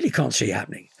 I really can't see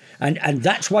happening. And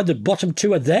that's why the bottom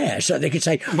 2 are there, so they can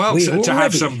say, to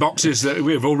have some boxes that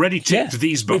we've already ticked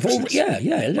these boxes.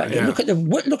 Look at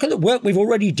the work we've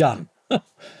already done.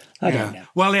 I don't know.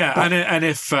 Well, and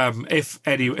if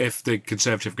the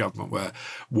Conservative government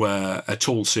were at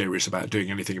all serious about doing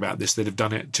anything about this, they'd have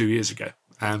done it 2 years ago.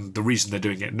 And the reason they're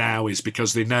doing it now is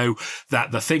because they know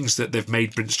that the things that they've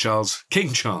made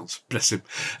King Charles, bless him,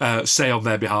 say on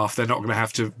their behalf, they're not going to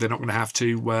have to. They're not going to have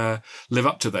to live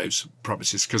up to those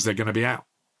promises because they're going to be out.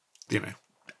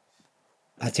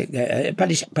 I think,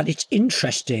 but it's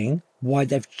interesting why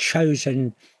they've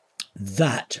chosen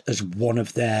that as one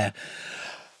of their.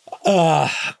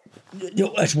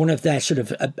 As one of their sort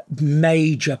of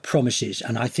major promises,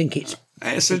 and I think it's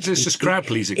just crowd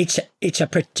pleasing. It's a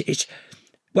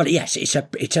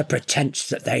pretense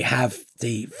that they have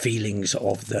the feelings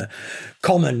of the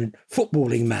common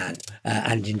footballing man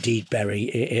and indeed bury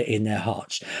in their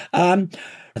hearts.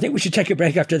 I think we should take a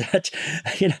break after that.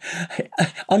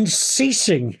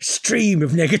 Unceasing stream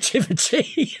of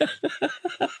negativity.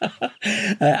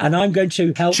 And I'm going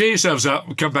to help. Cheer yourselves up.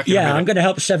 We'll come back in a minute. I'm going to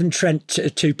help Severn Trent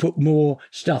to put more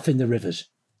stuff in the rivers.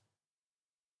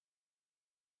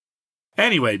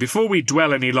 Anyway, before we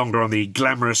dwell any longer on the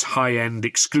glamorous, high-end,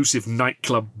 exclusive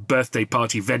nightclub birthday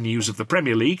party venues of the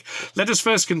Premier League, let us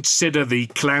first consider the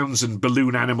clowns and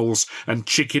balloon animals and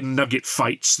chicken nugget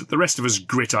fights that the rest of us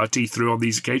grit our teeth through on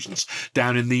these occasions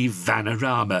down in the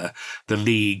Vanarama, the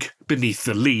league beneath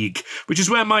the league, which is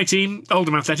where my team,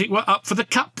 Oldham Athletic, were up for the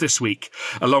cup this week,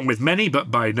 along with many, but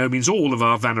by no means all, of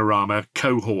our Vanarama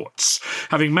cohorts.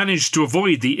 Having managed to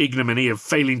avoid the ignominy of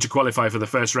failing to qualify for the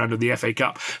first round of the FA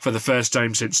Cup for the first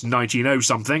time since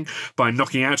 1900-something by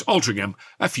knocking out Altrincham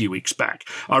a few weeks back.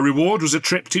 Our reward was a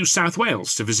trip to South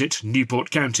Wales to visit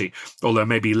Newport County, although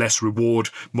maybe less reward,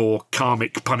 more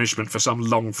karmic punishment for some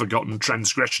long-forgotten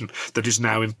transgression that is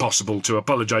now impossible to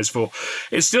apologise for.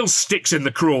 It still sticks in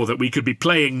the craw that that we could be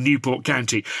playing Newport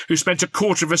County, who spent a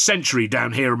quarter of a century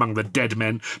down here among the dead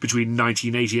men between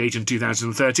 1988 and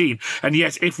 2013, and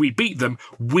yet if we beat them,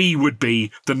 we would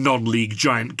be the non-league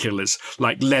giant killers,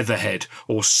 like Leatherhead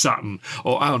or Sutton,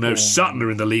 or, oh no, Sutton are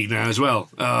in the league now as well.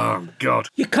 Oh, God.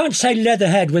 You can't say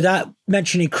Leatherhead without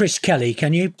mentioning Chris Kelly,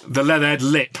 can you? The Leatherhead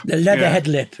Lip. The Leatherhead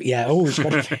Lip, yeah, always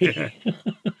got to be.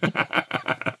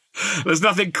 There's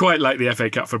nothing quite like the FA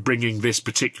Cup for bringing this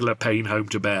particular pain home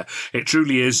to bear. It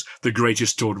truly is the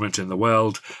greatest tournament in the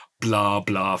world. Blah,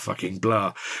 blah, fucking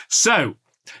blah. So,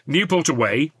 Newport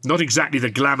away, not exactly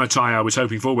the glamour tie I was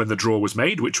hoping for when the draw was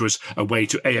made, which was away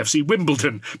to AFC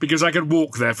Wimbledon, because I could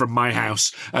walk there from my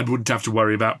house and wouldn't have to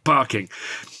worry about parking.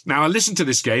 Now, I listened to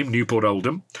this game, Newport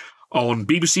Oldham, on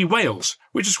BBC Wales,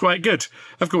 which is quite good.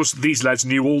 Of course, these lads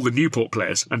knew all the Newport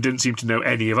players and didn't seem to know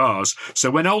any of ours,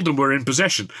 so when Oldham were in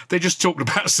possession, they just talked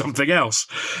about something else.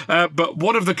 But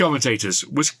one of the commentators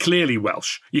was clearly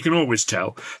Welsh. You can always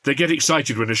tell. They get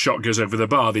excited when a shot goes over the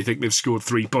bar. They think they've scored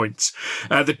 3 points.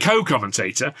 The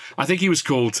co-commentator, I think he was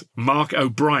called Mark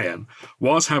O'Brien,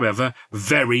 was, however,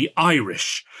 very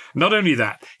Irish. Not only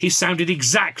that, he sounded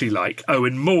exactly like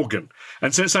Owen Morgan.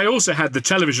 And since I also had the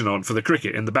television on for the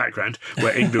cricket in the background,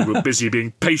 where England were busy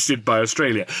being pasted by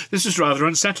Australia, this was rather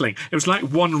unsettling. It was like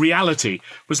one reality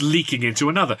was leaking into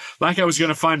another, like I was going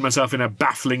to find myself in a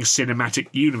baffling cinematic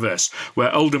universe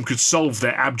where Oldham could solve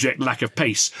their abject lack of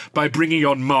pace by bringing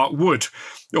on Mark Wood,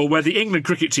 or where the England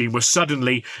cricket team was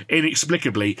suddenly,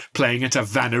 inexplicably, playing at a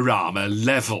Vanarama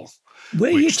level. Were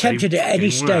you tempted at any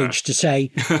stage to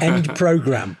say, end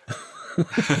programme?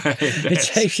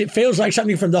 It feels like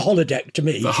something from the holodeck to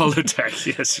me. The holodeck,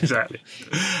 yes, exactly.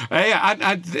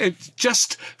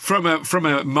 Just from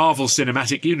a Marvel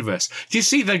Cinematic Universe. Do you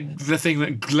see the thing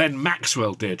that Glenn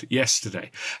Maxwell did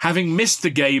yesterday? Having missed the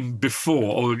game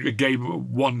before, or a game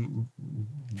one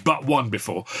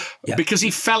before, because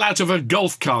he fell out of a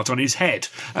golf cart on his head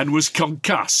and was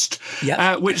concussed.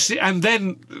 Yeah. And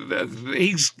then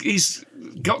he's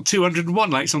got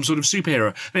 201 like some sort of superhero,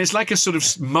 and it's like a sort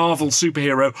of Marvel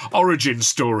superhero origin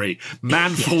story.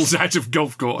 Man falls out of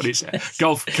golf cart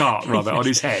on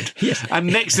his head, and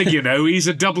next thing you know, he's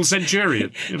a double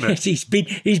centurion. You know? Yes, he's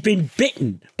been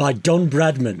bitten by Don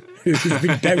Bradman, who's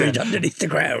been buried underneath the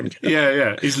ground.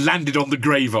 Yeah, he's landed on the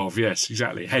grave of, yes,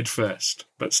 exactly, head first,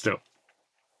 but still.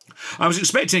 I was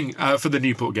expecting for the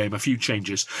Newport game a few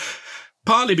changes,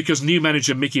 partly because new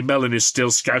manager Mickey Mellon is still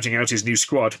scouting out his new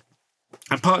squad,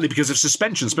 and partly because of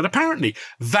suspensions, but apparently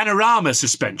Vanarama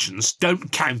suspensions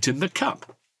don't count in the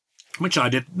Cup, which I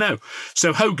didn't know.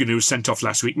 So Hogan, who was sent off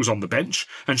last week, was on the bench,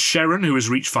 and Sharon, who has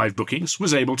reached 5 bookings,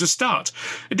 was able to start.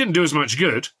 It didn't do as much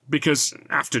good, because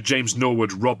after James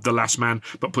Norwood robbed the last man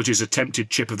but put his attempted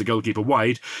chip of the goalkeeper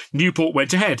wide, Newport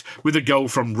went ahead with a goal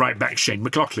from right-back Shane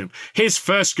McLaughlin. His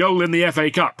first goal in the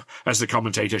FA Cup, as the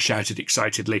commentator shouted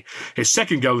excitedly. His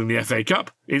second goal in the FA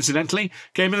Cup, incidentally,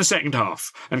 came in the second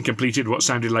half, and completed what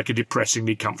sounded like a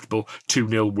depressingly comfortable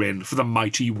 2-0 win for the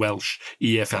mighty Welsh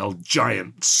EFL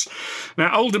Giants.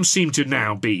 Now, Oldham seem to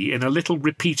now be in a little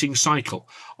repeating cycle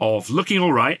of looking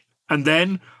all right and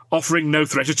then offering no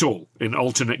threat at all in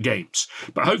alternate games.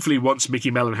 But hopefully once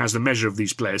Mickey Mellon has the measure of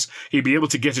these players, he'll be able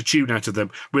to get a tune out of them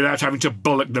without having to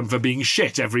bollock them for being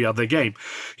shit every other game.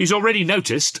 He's already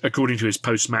noticed, according to his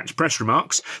post-match press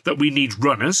remarks, that we need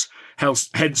runners,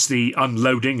 hence the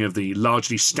unloading of the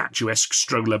largely statuesque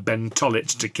stroller Ben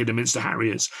Tollett to Kidderminster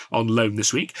Harriers on loan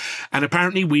this week, and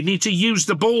apparently we need to use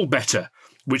the ball better,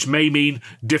 which may mean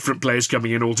different players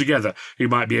coming in altogether who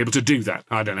might be able to do that.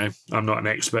 I don't know. I'm not an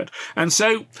expert. And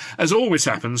so, as always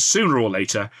happens, sooner or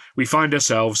later, we find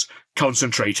ourselves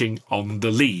concentrating on the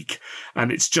league.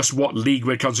 And it's just what league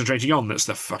we're concentrating on that's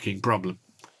the fucking problem.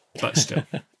 But still.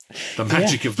 The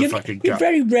magic of the fucking cup. You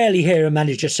very rarely hear a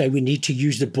manager say we need to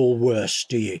use the ball worse,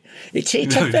 do you? It's a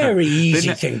very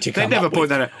easy thing to come up with. They never point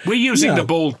that out. We're using the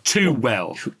ball too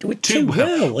well. Too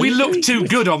well. We look too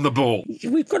good on the ball.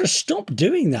 We've got to stop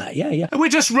doing that, yeah. And we're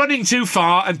just running too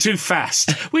far and too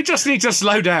fast. We just need to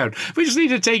slow down. We just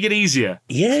need to take it easier.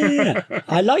 Yeah.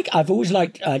 I've always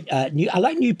liked I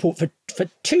like Newport for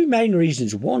two main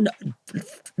reasons. One,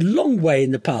 long way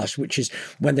in the past, which is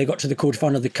when they got to the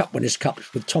quarterfinal of the Cup Winners' Cup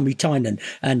with Tommy Tynan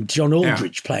and John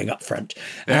Aldridge playing up front.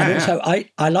 And also,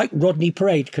 I like Rodney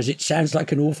Parade because it sounds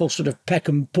like an awful sort of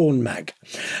Peckham porn mag.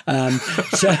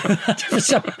 So for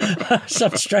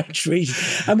some strange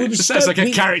reason. And it sounds like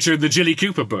a character in the Jilly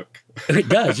Cooper book. It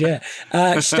does, yeah.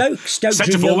 Stoke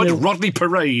Centre drew forward, 0-0. Rodney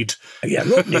Parade. Yeah,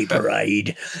 Rodney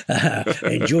Parade.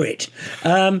 Enjoy it.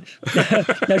 No,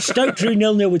 Stoke drew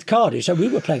 0-0 with Cardiff, so we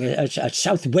were playing a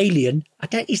South Walian,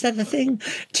 is that the thing?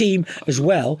 Team as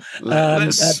well.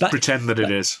 Let's pretend that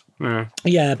it is.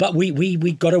 Yeah, but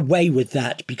we got away with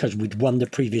that because we'd won the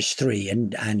previous three,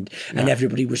 and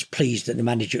everybody was pleased that the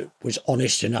manager was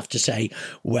honest enough to say,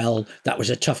 well, that was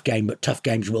a tough game, but tough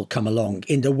games will come along.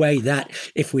 In the way that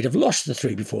if we'd have lost the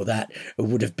three before that, it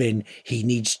would have been, he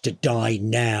needs to die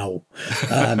now.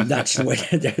 That's the way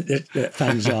the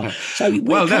fans are. So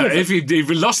if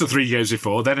we lost the 3 games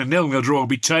before, then a 0-0 draw will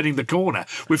be turning the corner.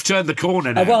 We've turned the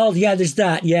corner now. Well, yeah, there's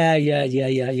that. Yeah. I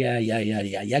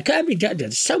mean,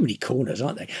 there's so many corners,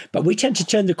 aren't they? But we tend to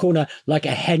turn the corner like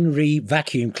a Henry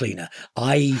vacuum cleaner.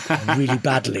 Really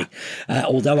badly.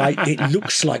 Although it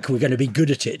looks like we're going to be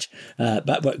good at it,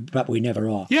 but we never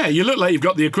are. Yeah, you look like you've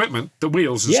got the equipment, the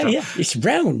wheels and stuff. Yeah, it's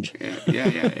round.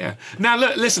 Yeah. Now,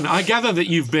 look, listen, I gather that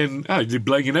you've been you're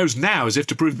blowing your nose now as if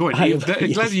to prove the point.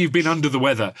 Glad you've been under the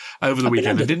weather over the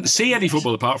weekend. I didn't see any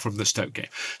football apart from the Stoke game.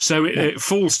 So it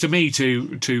falls to me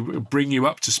to bring you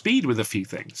up to speed with a few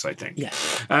things, I think. Yeah.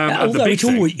 Although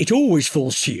it always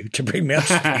falls to you to bring me up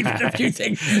to speed with a few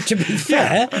things, to be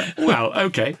fair. Well,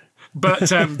 okay. But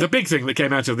the big thing that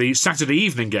came out of the Saturday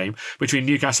evening game between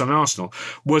Newcastle and Arsenal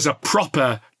was a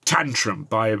proper tantrum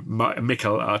by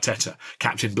Mikel Arteta,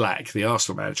 Captain Black, the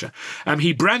Arsenal manager.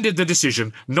 He branded the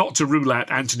decision not to rule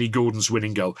out Anthony Gordon's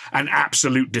winning goal an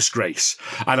absolute disgrace.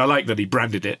 And I like that he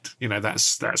branded it. You know,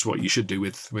 that's what you should do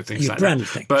with things like that.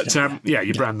 Things, but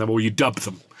you brand them or you dub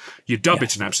them. You dub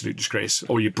it an absolute disgrace,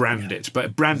 or you brand it.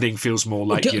 But branding feels more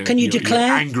like you're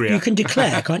angrier. You can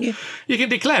declare, can't you? You can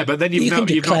declare, but then you've not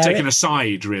taken a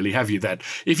side, really, have you? Then,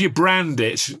 if you brand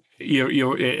it,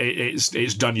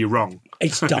 it's done you wrong.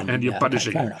 It's done, and you're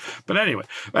punishing it. But anyway,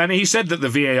 and he said that the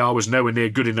VAR was nowhere near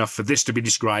good enough for this to be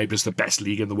described as the best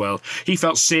league in the world. He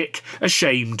felt sick,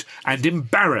 ashamed, and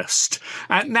embarrassed.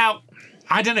 Now,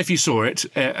 I don't know if you saw it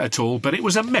at all, but it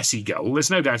was a messy goal. There's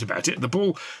no doubt about it. The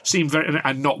ball seemed very,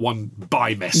 and not one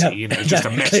by Messi, just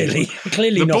a messy.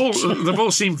 Clearly not. The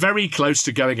ball seemed very close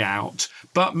to going out,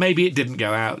 but maybe it didn't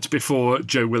go out before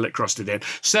Joe Willock crossed it in.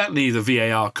 Certainly, the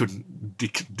VAR couldn't,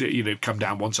 come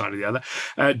down one side or the other.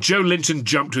 Joe Linton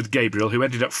jumped with Gabriel, who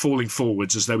ended up falling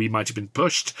forwards as though he might have been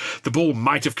pushed. The ball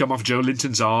might have come off Joe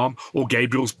Linton's arm or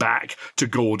Gabriel's back to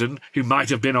Gordon, who might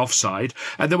have been offside.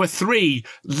 And there were 3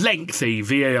 lengthy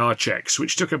VAR checks,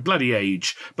 which took a bloody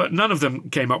age, but none of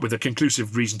them came up with a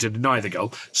conclusive reason to deny the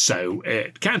goal, so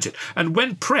it counted. And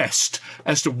when pressed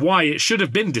as to why it should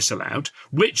have been disallowed,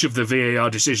 which of the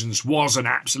VAR decisions was an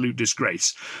absolute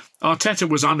disgrace, Arteta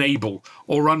was unable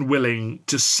or unwilling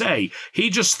to say.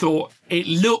 He just thought it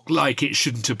looked like it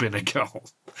shouldn't have been a goal.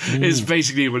 Is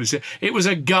basically what he said. It was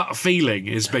a gut feeling,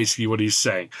 is basically what he's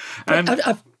saying.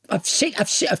 I've seen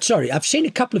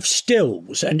a couple of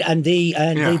stills and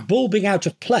the ball being out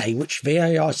of play, which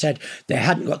VAR said they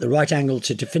hadn't got the right angle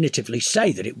to definitively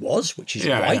say that it was, which is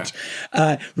right.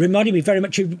 Reminded me very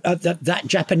much of that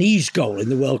Japanese goal in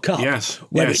the World Cup,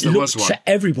 where it looked to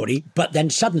everybody, but then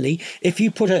suddenly, if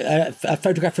you put a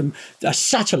photograph from a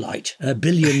satellite a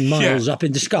billion miles up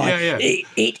in the sky,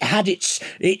 it had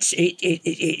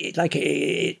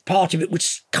part of it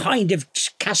was kind of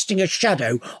casting a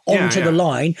shadow onto the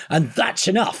line. And that's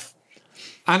enough.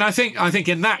 And I think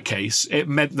in that case, it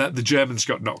meant that the Germans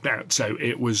got knocked out. So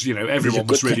it was, everyone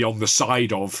was really on the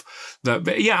side of the.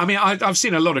 But yeah, I mean, I've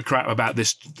seen a lot of crap about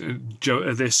this Joe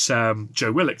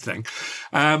Willock thing.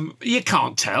 You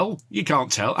can't tell.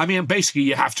 I mean, basically,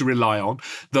 you have to rely on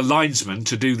the linesman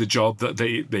to do the job that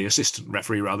the assistant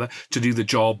referee rather to do the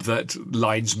job that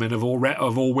linesmen have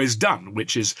always done,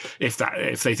 which is if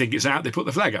they think it's out, they put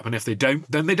the flag up, and if they don't,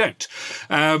 then they don't.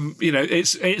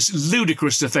 It's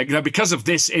ludicrous to think that because of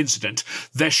this incident,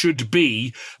 there should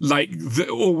be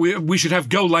we should have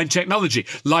goal line technology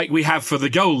like we have for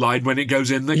the goal line when it goes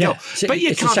in the goal. But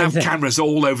you can't have cameras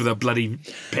all over the bloody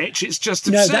pitch. It's just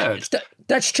absurd.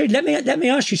 That's true. Let me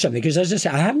ask you something, because as I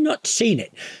say, I have not seen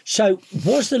it. So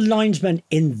was the linesman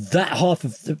in that half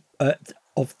of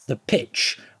the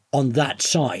pitch on that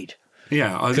side?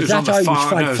 Yeah, it was on the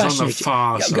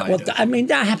far side. Well, I mean,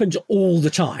 that happens all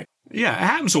the time. Yeah, it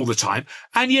happens all the time,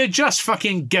 and you just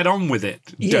fucking get on with it,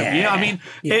 don't you? I mean,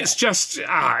 it's just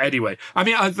anyway. I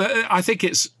mean, I think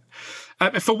it's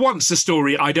for once the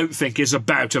story I don't think is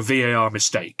about a VAR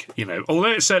mistake.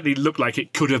 Although it certainly looked like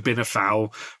it could have been a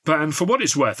foul, and for what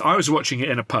it's worth, I was watching it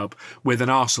in a pub with an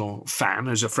Arsenal fan,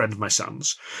 who's a friend of my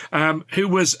son's, who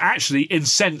was actually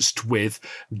incensed with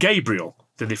Gabriel,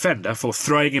 the defender for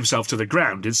throwing himself to the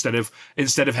ground instead of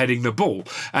heading the ball,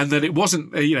 and that it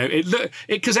wasn't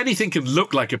because anything can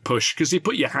look like a push because they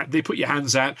put your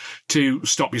hands out to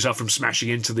stop yourself from smashing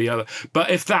into the other. But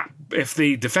if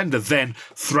the defender then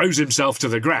throws himself to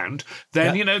the ground,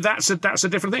 then that's a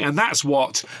different thing, and that's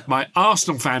what my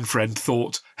Arsenal fan friend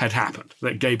thought had happened,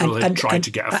 that Gabriel had tried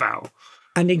to get a foul.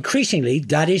 And increasingly,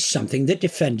 that is something that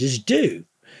defenders do.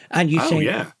 And you think,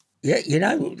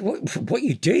 what are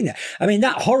you doing there? I mean,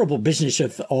 that horrible business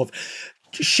of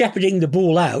shepherding the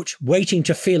ball out, waiting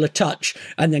to feel a touch,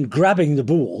 and then grabbing the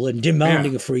ball and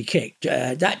demanding a free kick.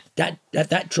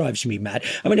 That drives me mad.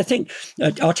 I mean, I think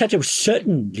Arteta was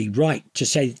certainly right to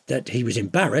say that he was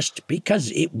embarrassed,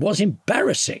 because it was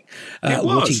embarrassing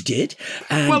what he did.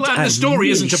 And the story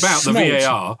really isn't about the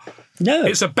VAR. No,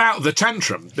 it's about the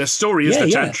tantrum. The story is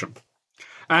the tantrum.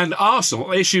 And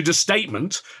Arsenal issued a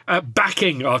statement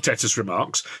backing Arteta's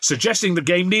remarks, suggesting the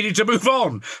game needed to move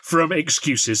on from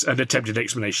excuses and attempted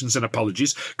explanations and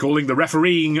apologies, calling the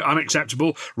refereeing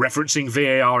unacceptable, referencing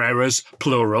VAR errors,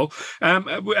 plural.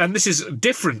 And this is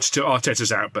different to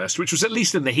Arteta's outburst, which was at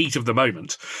least in the heat of the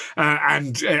moment,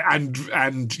 and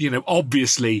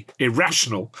obviously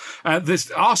irrational.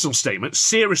 This Arsenal statement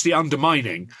seriously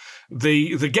undermining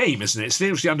the game, isn't it?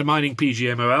 Seriously undermining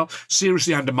PGMOL,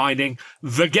 seriously undermining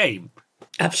the game.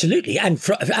 Absolutely, and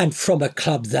from a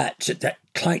club that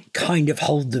kind of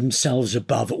hold themselves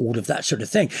above all of that sort of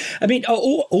thing. I mean,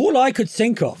 all I could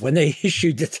think of when they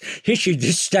issued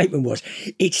this statement was,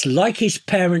 it's like his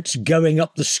parents going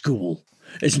up the school.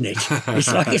 Isn't it?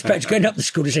 It's like his parents going up the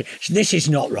school to say, this is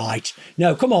not right.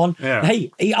 No, come on. Yeah. Hey,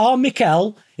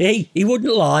 Mikel, he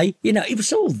wouldn't lie. It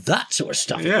was all that sort of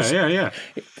stuff. It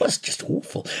was just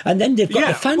awful. And then they've got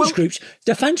the fans groups.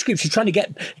 The fans groups are trying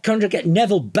to get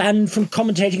Neville banned from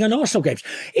commentating on Arsenal games.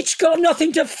 It's got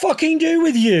nothing to fucking do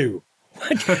with you.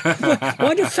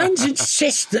 Why do fans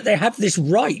insist that they have this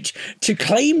right to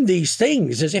claim these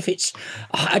things as if it's...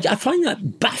 I find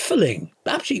that baffling.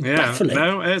 Absolutely baffling.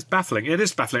 No, it's baffling. It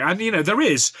is baffling. And, there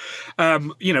is,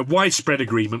 widespread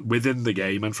agreement within the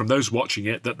game and from those watching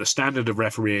it that the standard of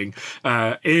refereeing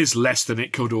is less than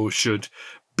it could or should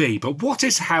be. But what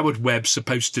is Howard Webb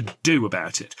supposed to do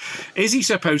about it? Is he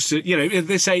supposed to,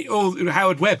 they say,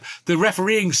 Howard Webb, the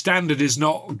refereeing standard is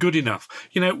not good enough.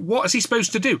 What is he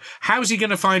supposed to do? How's he going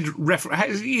to find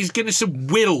he's going to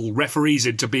will referees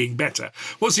into being better?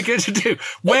 What's he going to do?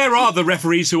 Where are the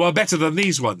referees who are better than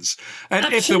these ones? And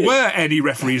Absolutely. If there were any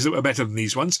referees that were better than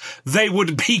these ones, they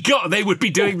would be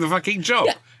doing the fucking job.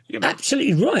 Yeah.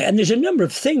 Absolutely right. And there's a number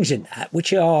of things in that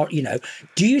which are,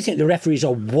 do you think the referees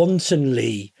are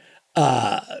wantonly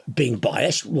being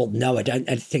biased? Well, no, I don't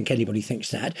think anybody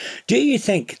thinks that. Do you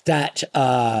think that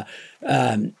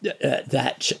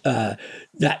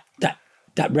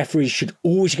that referees should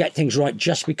always get things right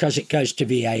just because it goes to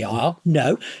VAR?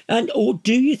 No. Or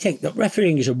do you think that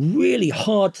refereeing is a really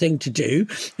hard thing to do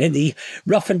in the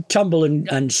rough and tumble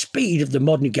and speed of the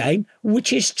modern game,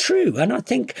 which is true? And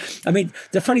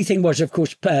the funny thing was, of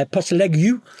course,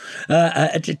 Postecoglou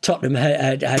at Tottenham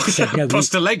had said no.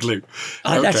 Postecoglou.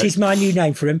 That is my new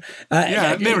name for him.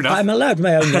 Near enough. I'm allowed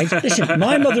my own name. Listen,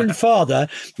 my mother and father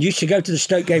used to go to the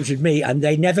Stoke games with me, and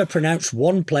they never pronounced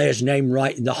one player's name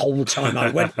right in the whole time I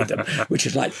went with them, which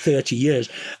is like 30 years.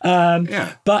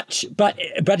 But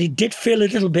it did feel a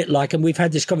little bit like, and we've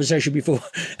had this conversation before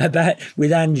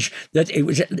with Ange, that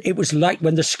it was like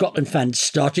when the Scotland fans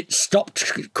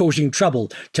stopped causing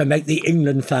trouble to make the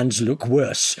England fans look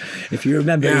worse. If you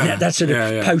remember that sort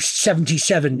of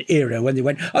post-77 era when they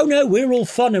went, oh no, we're all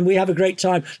fun and we have a great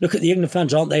time. Look at the England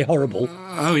fans, aren't they horrible?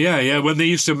 When they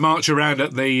used to march around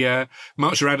at the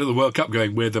World Cup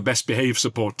going, we're the best behaved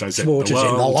supporters in the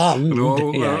world.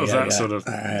 Sort of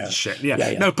shit.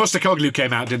 No, Postecoglou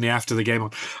came out, didn't he, after the game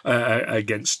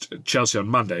against Chelsea on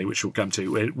Monday, which we'll come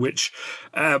to, which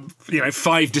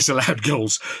 5 disallowed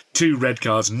goals, 2 red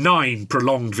cards, 9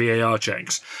 prolonged VAR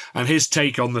checks. And his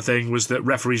take on the thing was that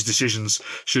referees' decisions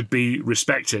should be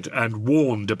respected and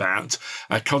warned about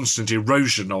a constant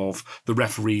erosion of the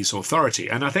referee's authority.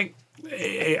 And I think,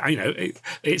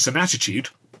 it's an attitude.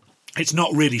 It's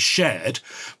not really shared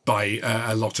by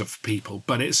a lot of people,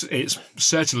 but it's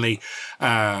certainly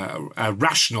a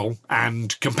rational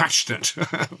and compassionate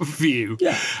view,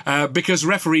 because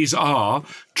referees are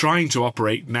trying to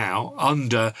operate now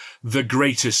under the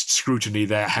greatest scrutiny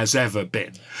there has ever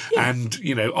been, and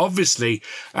obviously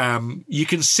you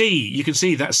can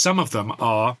see that some of them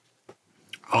are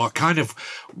are kind of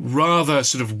rather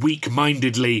sort of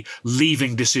weak-mindedly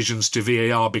leaving decisions to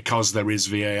VAR because there is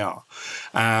VAR.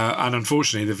 And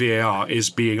unfortunately, the VAR is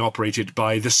being operated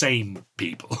by the same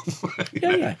people.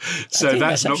 Yeah. So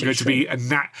that's not going to be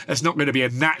that's not going to be a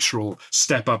natural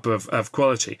step up of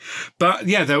quality. But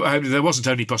yeah, there wasn't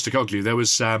only Postecoglou. There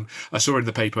was I saw in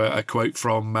the paper a quote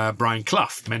from Brian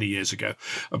Clough many years ago,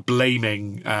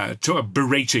 berating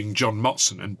John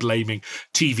Motson and blaming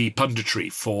TV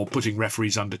punditry for putting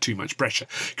referees under too much pressure,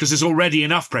 because there's already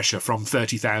enough pressure from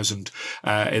 30,000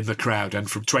 in the crowd and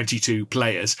from 22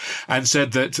 players, and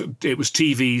said that it was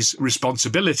TV's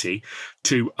responsibility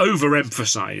to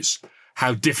overemphasize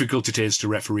how difficult it is to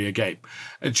referee a game.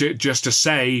 Just to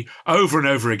say over and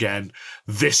over again,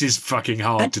 this is fucking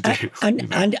hard to do.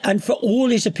 And for all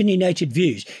his opinionated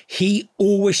views, he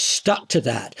always stuck to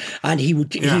that. And he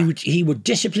would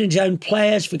discipline his own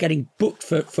players for getting booked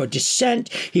for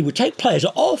dissent. He would take players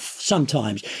off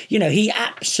sometimes. He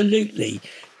absolutely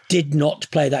did not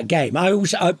play that game. I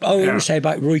always say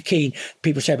about Roy Keane.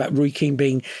 People say about Roy Keane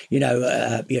being,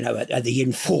 the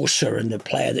enforcer and the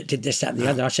player that did this, that, and the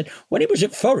other. I said, when he was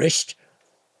at Forest,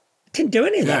 didn't do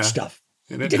any of that stuff.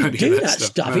 He didn't do that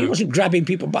stuff. No. He wasn't grabbing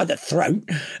people by the throat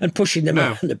and pushing them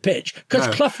around the pitch,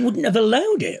 because Clough wouldn't have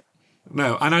allowed it.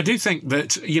 No, and I do think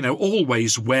that,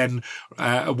 always when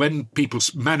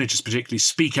managers particularly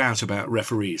speak out about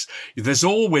referees, there's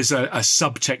always a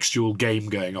subtextual game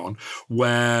going on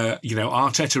where,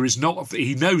 Arteta is not,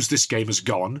 he knows this game has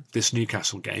gone, this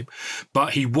Newcastle game,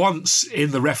 but he wants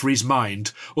in the referee's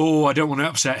mind, I don't want to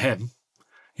upset him.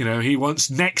 He wants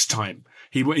next time.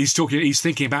 He's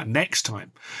thinking about next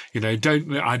time. I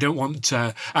don't want.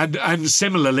 And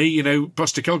similarly,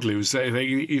 Postecoglou was,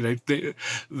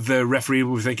 the referee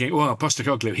will be thinking, well,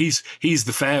 Postecoglou, he's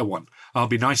the fair one. I'll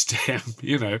be nice to him.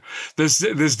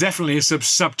 There's definitely a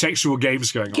subtextual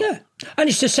games going on. Yeah, and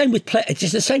it's the same with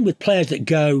players that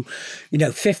go,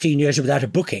 15 years without a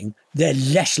booking. They're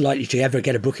less likely to ever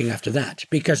get a booking after that,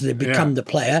 because they become the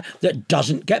player that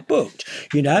doesn't get booked.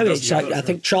 It's like, I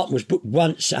think Charlton was booked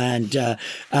once and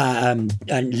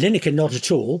Lineker not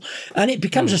at all. And it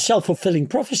becomes a self-fulfilling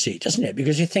prophecy, doesn't it?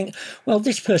 Because you think, well,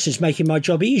 this person's making my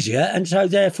job easier, and so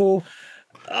therefore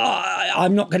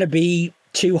I'm not going to be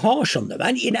too harsh on them.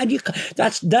 And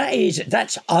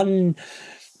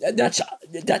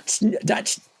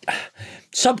that's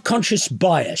subconscious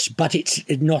bias, but it's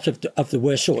not of the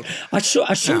worst sort. I saw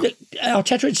that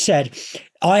Arteta had said,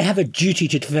 I have a duty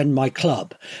to defend my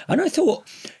club. And I thought,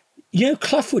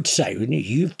 Clough would say,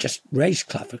 you've just raised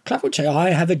Clough. Clough would say, I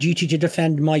have a duty to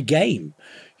defend my game.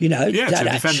 To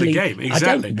defend the game,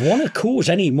 exactly. I don't want to cause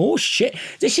any more shit.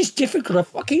 This is difficult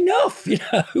enough,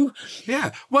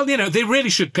 Yeah, well, they really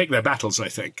should pick their battles. I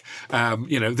think,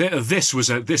 this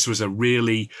was a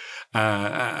really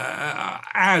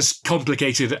as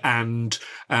complicated and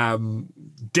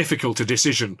difficult a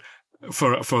decision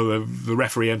for the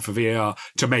referee and for VAR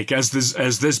to make as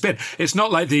there's been. It's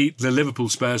not like the Liverpool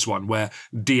Spurs one where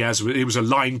Diaz, it was a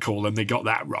line call and they got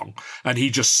that wrong and he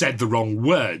just said the wrong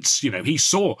words. He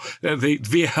saw the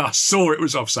VAR saw it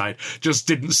was offside, just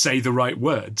didn't say the right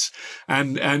words,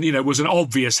 and was an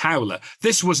obvious howler.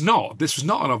 This was not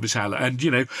an obvious howler,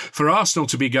 and for Arsenal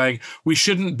to be going, we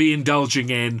shouldn't be indulging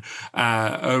in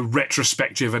a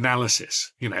retrospective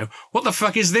analysis. What the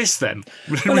fuck is this then?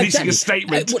 Releasing a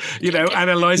statement.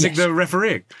 Analysing the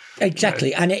refereeing.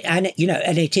 Exactly, and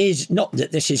it is not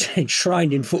that this is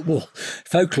enshrined in football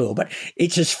folklore, but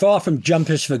it's as far from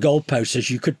jumpers for goalposts as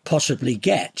you could possibly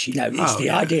get. It's the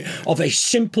idea of a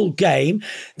simple game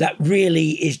that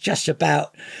really is just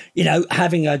about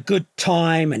having a good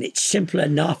time, and it's simple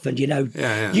enough. And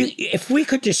if we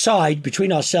could decide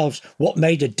between ourselves what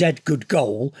made a dead good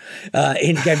goal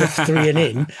in a game of 3 and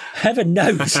in, heaven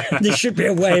knows there should be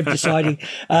a way of deciding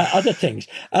other things.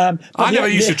 I never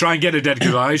used to try and get a dead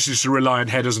good goal. I used to rely on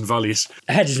headers and volleys.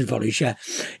 Headers and volleys, yeah.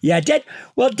 Dead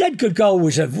good goal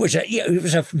was a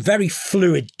very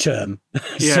fluid term.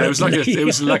 Yeah, it was like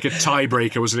a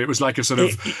tiebreaker, wasn't it? It was like a sort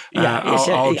of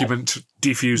argument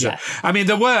diffuser. Yeah. I mean,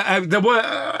 there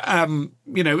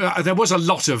was a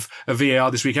lot of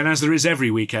VAR this weekend, as there is every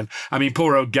weekend. I mean,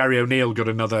 poor old Gary O'Neill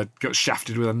got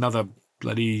shafted with another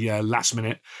bloody last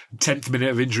minute, 10th minute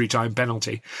of injury time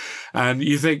penalty. And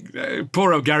you think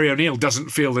poor old Gary O'Neill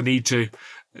doesn't feel the need to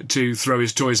throw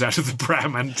his toys out of the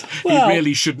pram, and he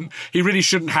really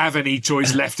shouldn't have any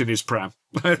toys left in his pram,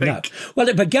 I think. No.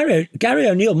 Well, but Gary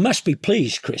O'Neill must be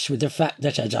pleased, Chris, with the fact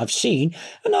that, as I've seen,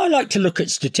 and I like to look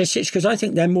at statistics because I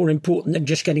think they're more important than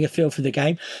just getting a feel for the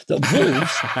game, that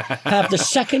Wolves have the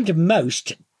second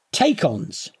most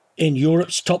take-ons in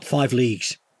Europe's top 5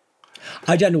 leagues.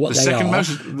 I don't know what they are.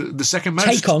 The second most?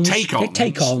 Take-ons.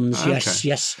 Take-ons.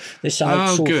 Yes. This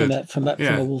I saw from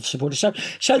a Wolves supporter. So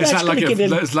that's going to give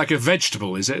him... It's like a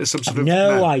vegetable, is it? Some sort of...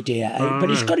 No idea.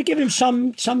 But it's got to give him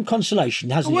some consolation,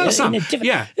 hasn't it?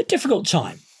 In a difficult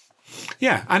time.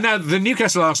 Yeah, and now the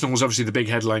Newcastle-Arsenal was obviously the big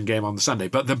headline game on the Sunday,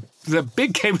 but the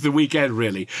big game of the weekend,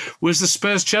 really, was the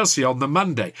Spurs-Chelsea on the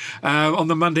Monday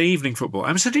evening football.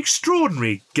 And it was an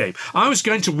extraordinary game. I was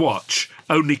going to watch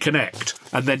Only Connect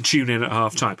and then tune in at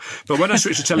half-time. But when I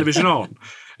switched the television on,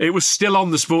 it was still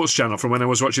on the sports channel from when I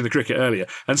was watching the cricket earlier,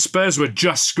 and Spurs were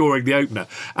just scoring the opener,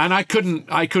 and I couldn't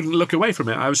look away from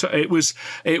it. It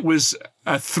was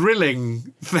a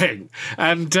thrilling thing,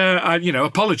 and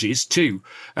apologies to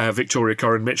Victoria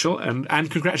Coren Mitchell,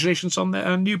 and congratulations on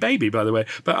their new baby, by the way.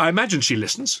 But I imagine she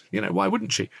listens. Why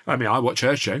wouldn't she? I mean, I watch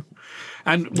her show.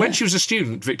 And when she was a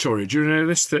student, Victoria, do you know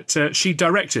this, that she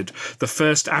directed the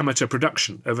first amateur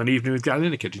production of An Evening with Gary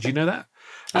Lineker? Did you know that?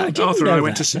 Arthur and I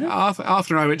went to see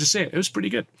it. It was pretty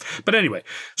good. But anyway,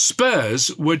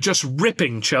 Spurs were just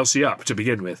ripping Chelsea up to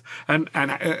begin with, and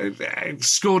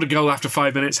scored a goal after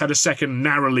 5 minutes, had a second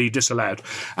narrowly disallowed,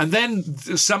 and then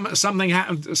something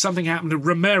happened.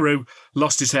 Romero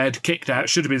lost his head, kicked out,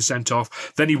 should have been sent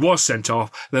off. Then he was sent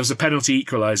off. There was a penalty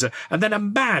equaliser, and then a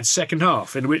mad second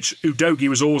half in which Udogie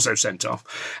was also sent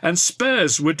off, and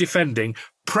Spurs were defending.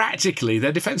 Practically,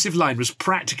 their defensive line was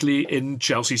practically in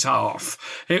Chelsea's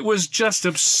half. It was just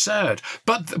absurd.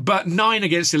 But 9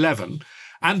 against 11,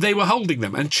 and they were holding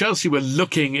them. And Chelsea were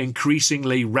looking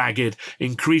increasingly ragged,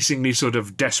 increasingly sort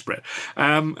of desperate.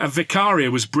 And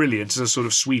Vicaria was brilliant as a sort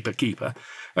of sweeper keeper.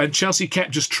 And Chelsea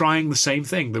kept just trying the same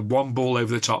thing, the one ball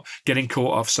over the top, getting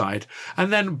caught offside.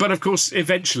 And then, but of course,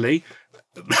 eventually,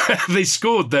 they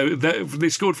scored, though. They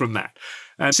scored from that.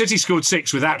 City scored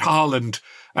 6 without Haaland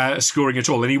scoring at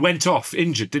all, and he went off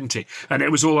injured, didn't he? And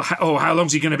it was all, how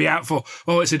long's he going to be out for?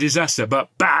 Oh, it's a disaster.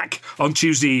 But back on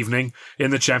Tuesday evening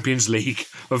in the Champions League,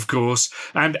 of course,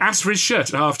 and asked for his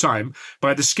shirt at half-time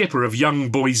by the skipper of Young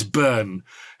Boys Bern,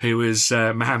 who is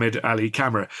Mohamed Ali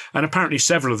Camara. And apparently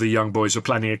several of the young boys were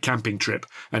planning a camping trip,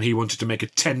 and he wanted to make a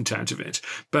tent out of it.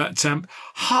 But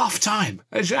half-time,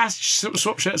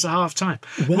 swap shirts at half-time.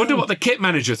 Well, wonder what the kit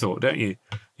manager thought, don't you?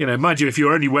 Mind you, if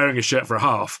you're only wearing a shirt for a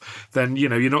half, then,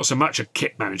 you're not so much a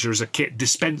kit manager as a kit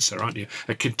dispenser, aren't you?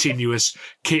 A continuous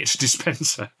kit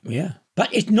dispenser. Yeah.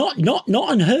 But it's not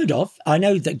unheard of. I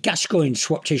know that Gascoigne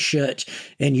swapped his shirt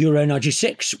in Euro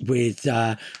 96 with,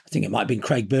 I think it might have been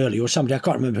Craig Burley or somebody, I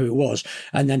can't remember who it was,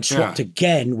 and then swapped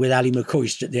again with Ali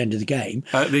McCoist at the end of the game.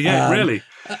 Really?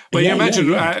 Well, you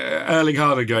imagine Erling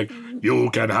Haaland going, "You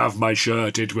can have my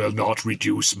shirt, it will not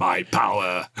reduce my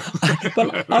power."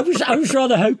 Well, I was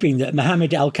rather hoping that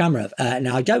Mohamed Al Camara,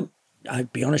 now I'll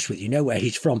be honest with you, know where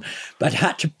he's from, but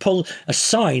had to pull a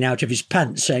sign out of his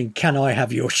pants saying, "Can I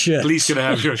have your shirt? Please, can I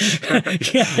have your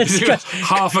shirt?" Yes,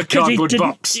 half a cardboard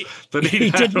box.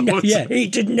 He didn't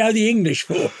know the English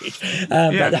for it.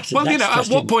 At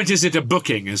what point is it a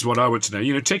booking, is what I want to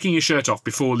know. Taking your shirt off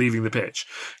before leaving the pitch.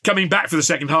 Coming back for the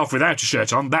second half without a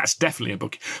shirt on, that's definitely a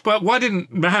booking. But why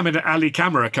didn't Mohamed Ali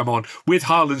Camara come on with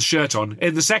Haaland's shirt on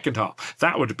in the second half?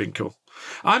 That would have been cool.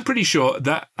 I'm pretty sure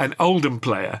that an Oldham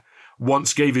player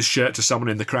once gave his shirt to someone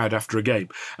in the crowd after a game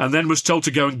and then was told to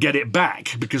go and get it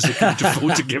back because they couldn't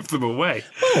afford to give them away.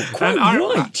 Oh, quite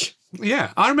right.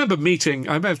 I remember meeting,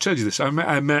 I may have told you this, I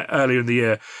met earlier in the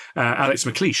year Alex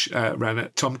McLeish ran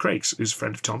at Tom Craig's, who's a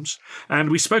friend of Tom's, and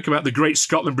we spoke about the great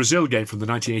Scotland-Brazil game from the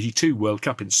 1982 World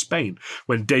Cup in Spain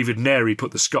when David Neri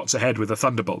put the Scots ahead with a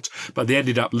thunderbolt, but they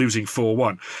ended up losing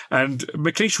 4-1. And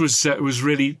McLeish was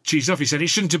really cheesed off. He said, "It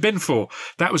shouldn't have been 4.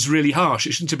 That was really harsh.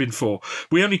 It shouldn't have been 4.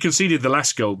 We only conceded the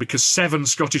last goal because 7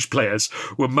 Scottish players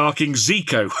were marking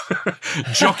Zico,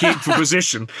 jockeying for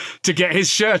position to get his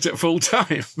shirt at full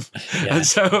time." Yeah. And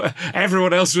so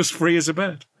everyone else was free as a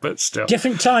bird, but still.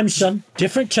 Different times, son.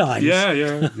 Different times. Yeah.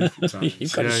 Different times.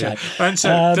 You've got to say. And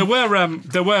so there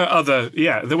were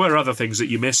other things that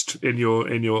you missed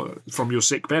from your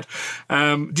sick bed.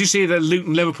 Do you see that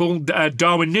Luton Liverpool?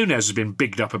 Darwin Núñez has been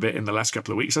bigged up a bit in the last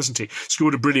couple of weeks, hasn't he?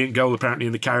 Scored a brilliant goal apparently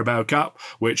in the Carabao Cup,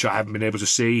 which I haven't been able to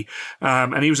see.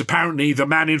 And he was apparently the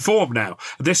man in form now.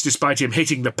 This despite him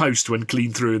hitting the post when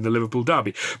clean through in the Liverpool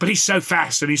derby. But he's so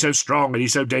fast and he's so strong and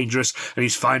he's so dangerous. And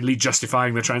he's finally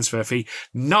justifying the transfer fee.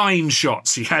 9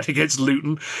 shots he had against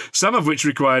Luton, some of which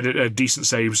required decent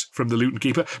saves from the Luton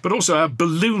keeper, but also a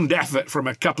ballooned effort from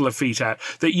a couple of feet out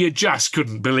that you just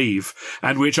couldn't believe,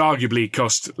 and which arguably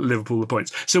cost Liverpool the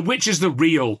points. So which is the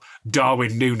real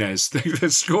Darwin Núñez, the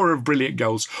scorer of brilliant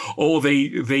goals, or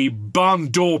the barn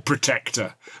door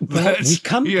protector. Well,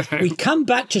 we come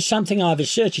back to something I've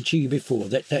asserted to you before,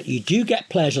 that you do get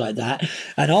players like that,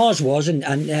 and ours was, and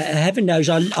heaven knows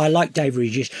I like Dave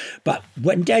Regis, but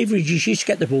when Dave Regis used to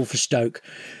get the ball for Stoke,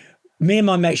 me and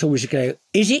my mates always go,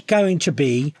 is it going to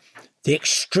be the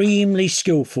extremely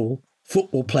skillful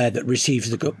football player that receives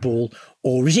the good ball,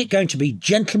 or is it going to be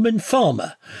gentleman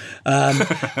farmer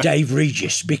Dave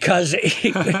Regis? Because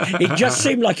it just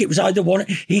seemed like it was either one.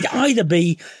 He'd either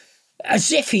be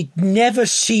as if he'd never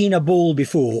seen a ball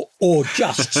before, or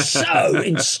just so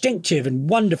instinctive and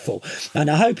wonderful. And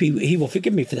I hope he will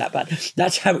forgive me for that, but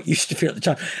that's how it used to feel at the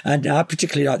time. And I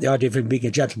particularly like the idea of him being a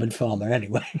gentleman farmer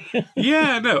anyway.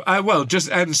 Yeah, no,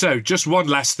 just one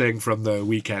last thing from the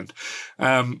weekend.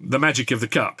 The magic of the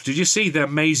cup. Did you see the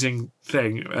amazing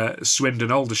thing,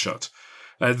 Swindon Aldershot?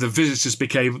 The visitors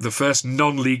became the first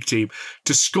non-league team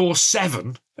to score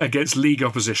 7 against league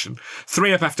opposition.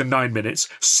 3 up after 9 minutes,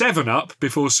 7 up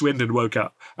before Swindon woke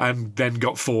up and then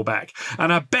got 4 back.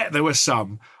 And I bet there were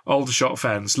some Aldershot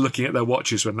fans looking at their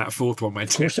watches when that 4th one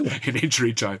went in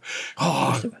injury time.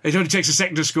 Oh, it only takes a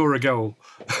second to score a goal.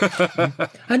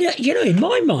 And, in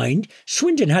my mind,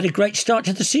 Swindon had a great start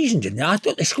to the season, didn't they? I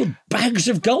thought they scored bags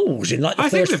of goals in the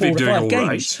first 4 or 5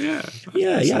 games. Yeah.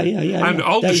 And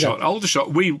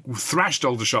Aldershot, we thrashed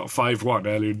Aldershot 5-1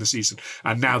 earlier in the season,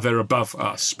 and now they're above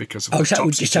us because of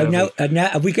so now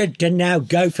are we going to now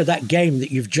go for that game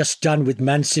that you've just done with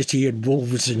Man City and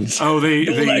Wolves and football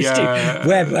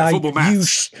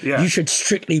match? You should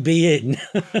strictly be in.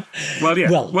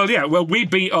 Well, we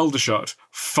beat Aldershot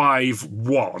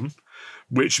 5-1,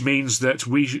 which means that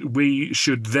we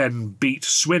should then beat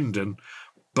Swindon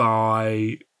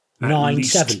by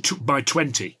 9-7 by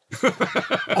 20.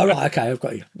 All right, okay, I've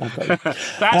got you.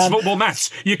 That's football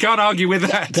maths. You can't argue with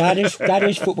that. That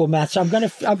is football maths. I'm going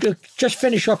to just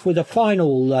finish off with a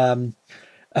final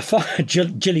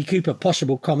Jilly Cooper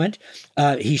possible comment.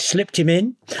 He slipped him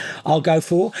in. I'll go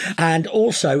for. And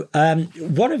also,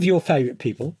 one of your favourite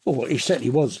people, or he certainly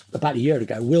was about a year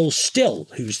ago, Will Still,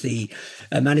 who's the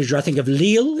manager, I think, of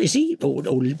Lille, is he? Or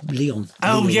Lyon?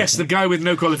 Oh, Lille, yes, the guy with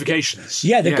no qualifications.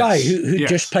 Yeah, the guy who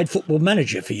just played Football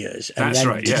Manager for years. And that's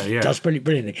right, yeah. Does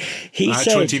brilliantly. He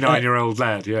said, 29-year-old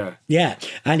lad, yeah. Yeah,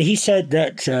 and he said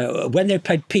that when they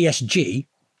played PSG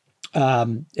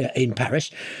in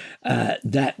Paris,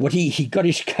 that what he got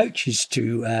his coaches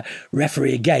to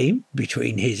referee a game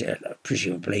between his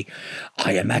presumably,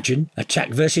 I imagine, attack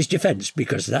versus defence,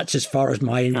 because that's as far as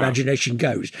my imagination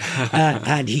goes,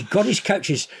 and he got his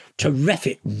coaches to ref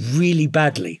it really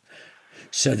badly,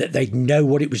 so that they'd know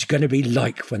what it was going to be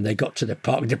like when they got to the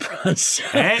Parc des Princes.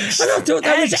 And I thought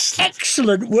that was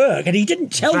excellent work. And he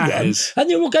didn't tell them. And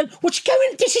they were all going, what's going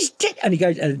on? This is... And he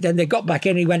goes, and then they got back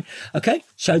in and he went, OK,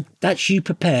 so that's you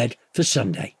prepared for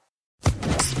Sunday.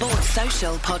 Sports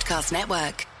Social Podcast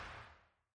Network.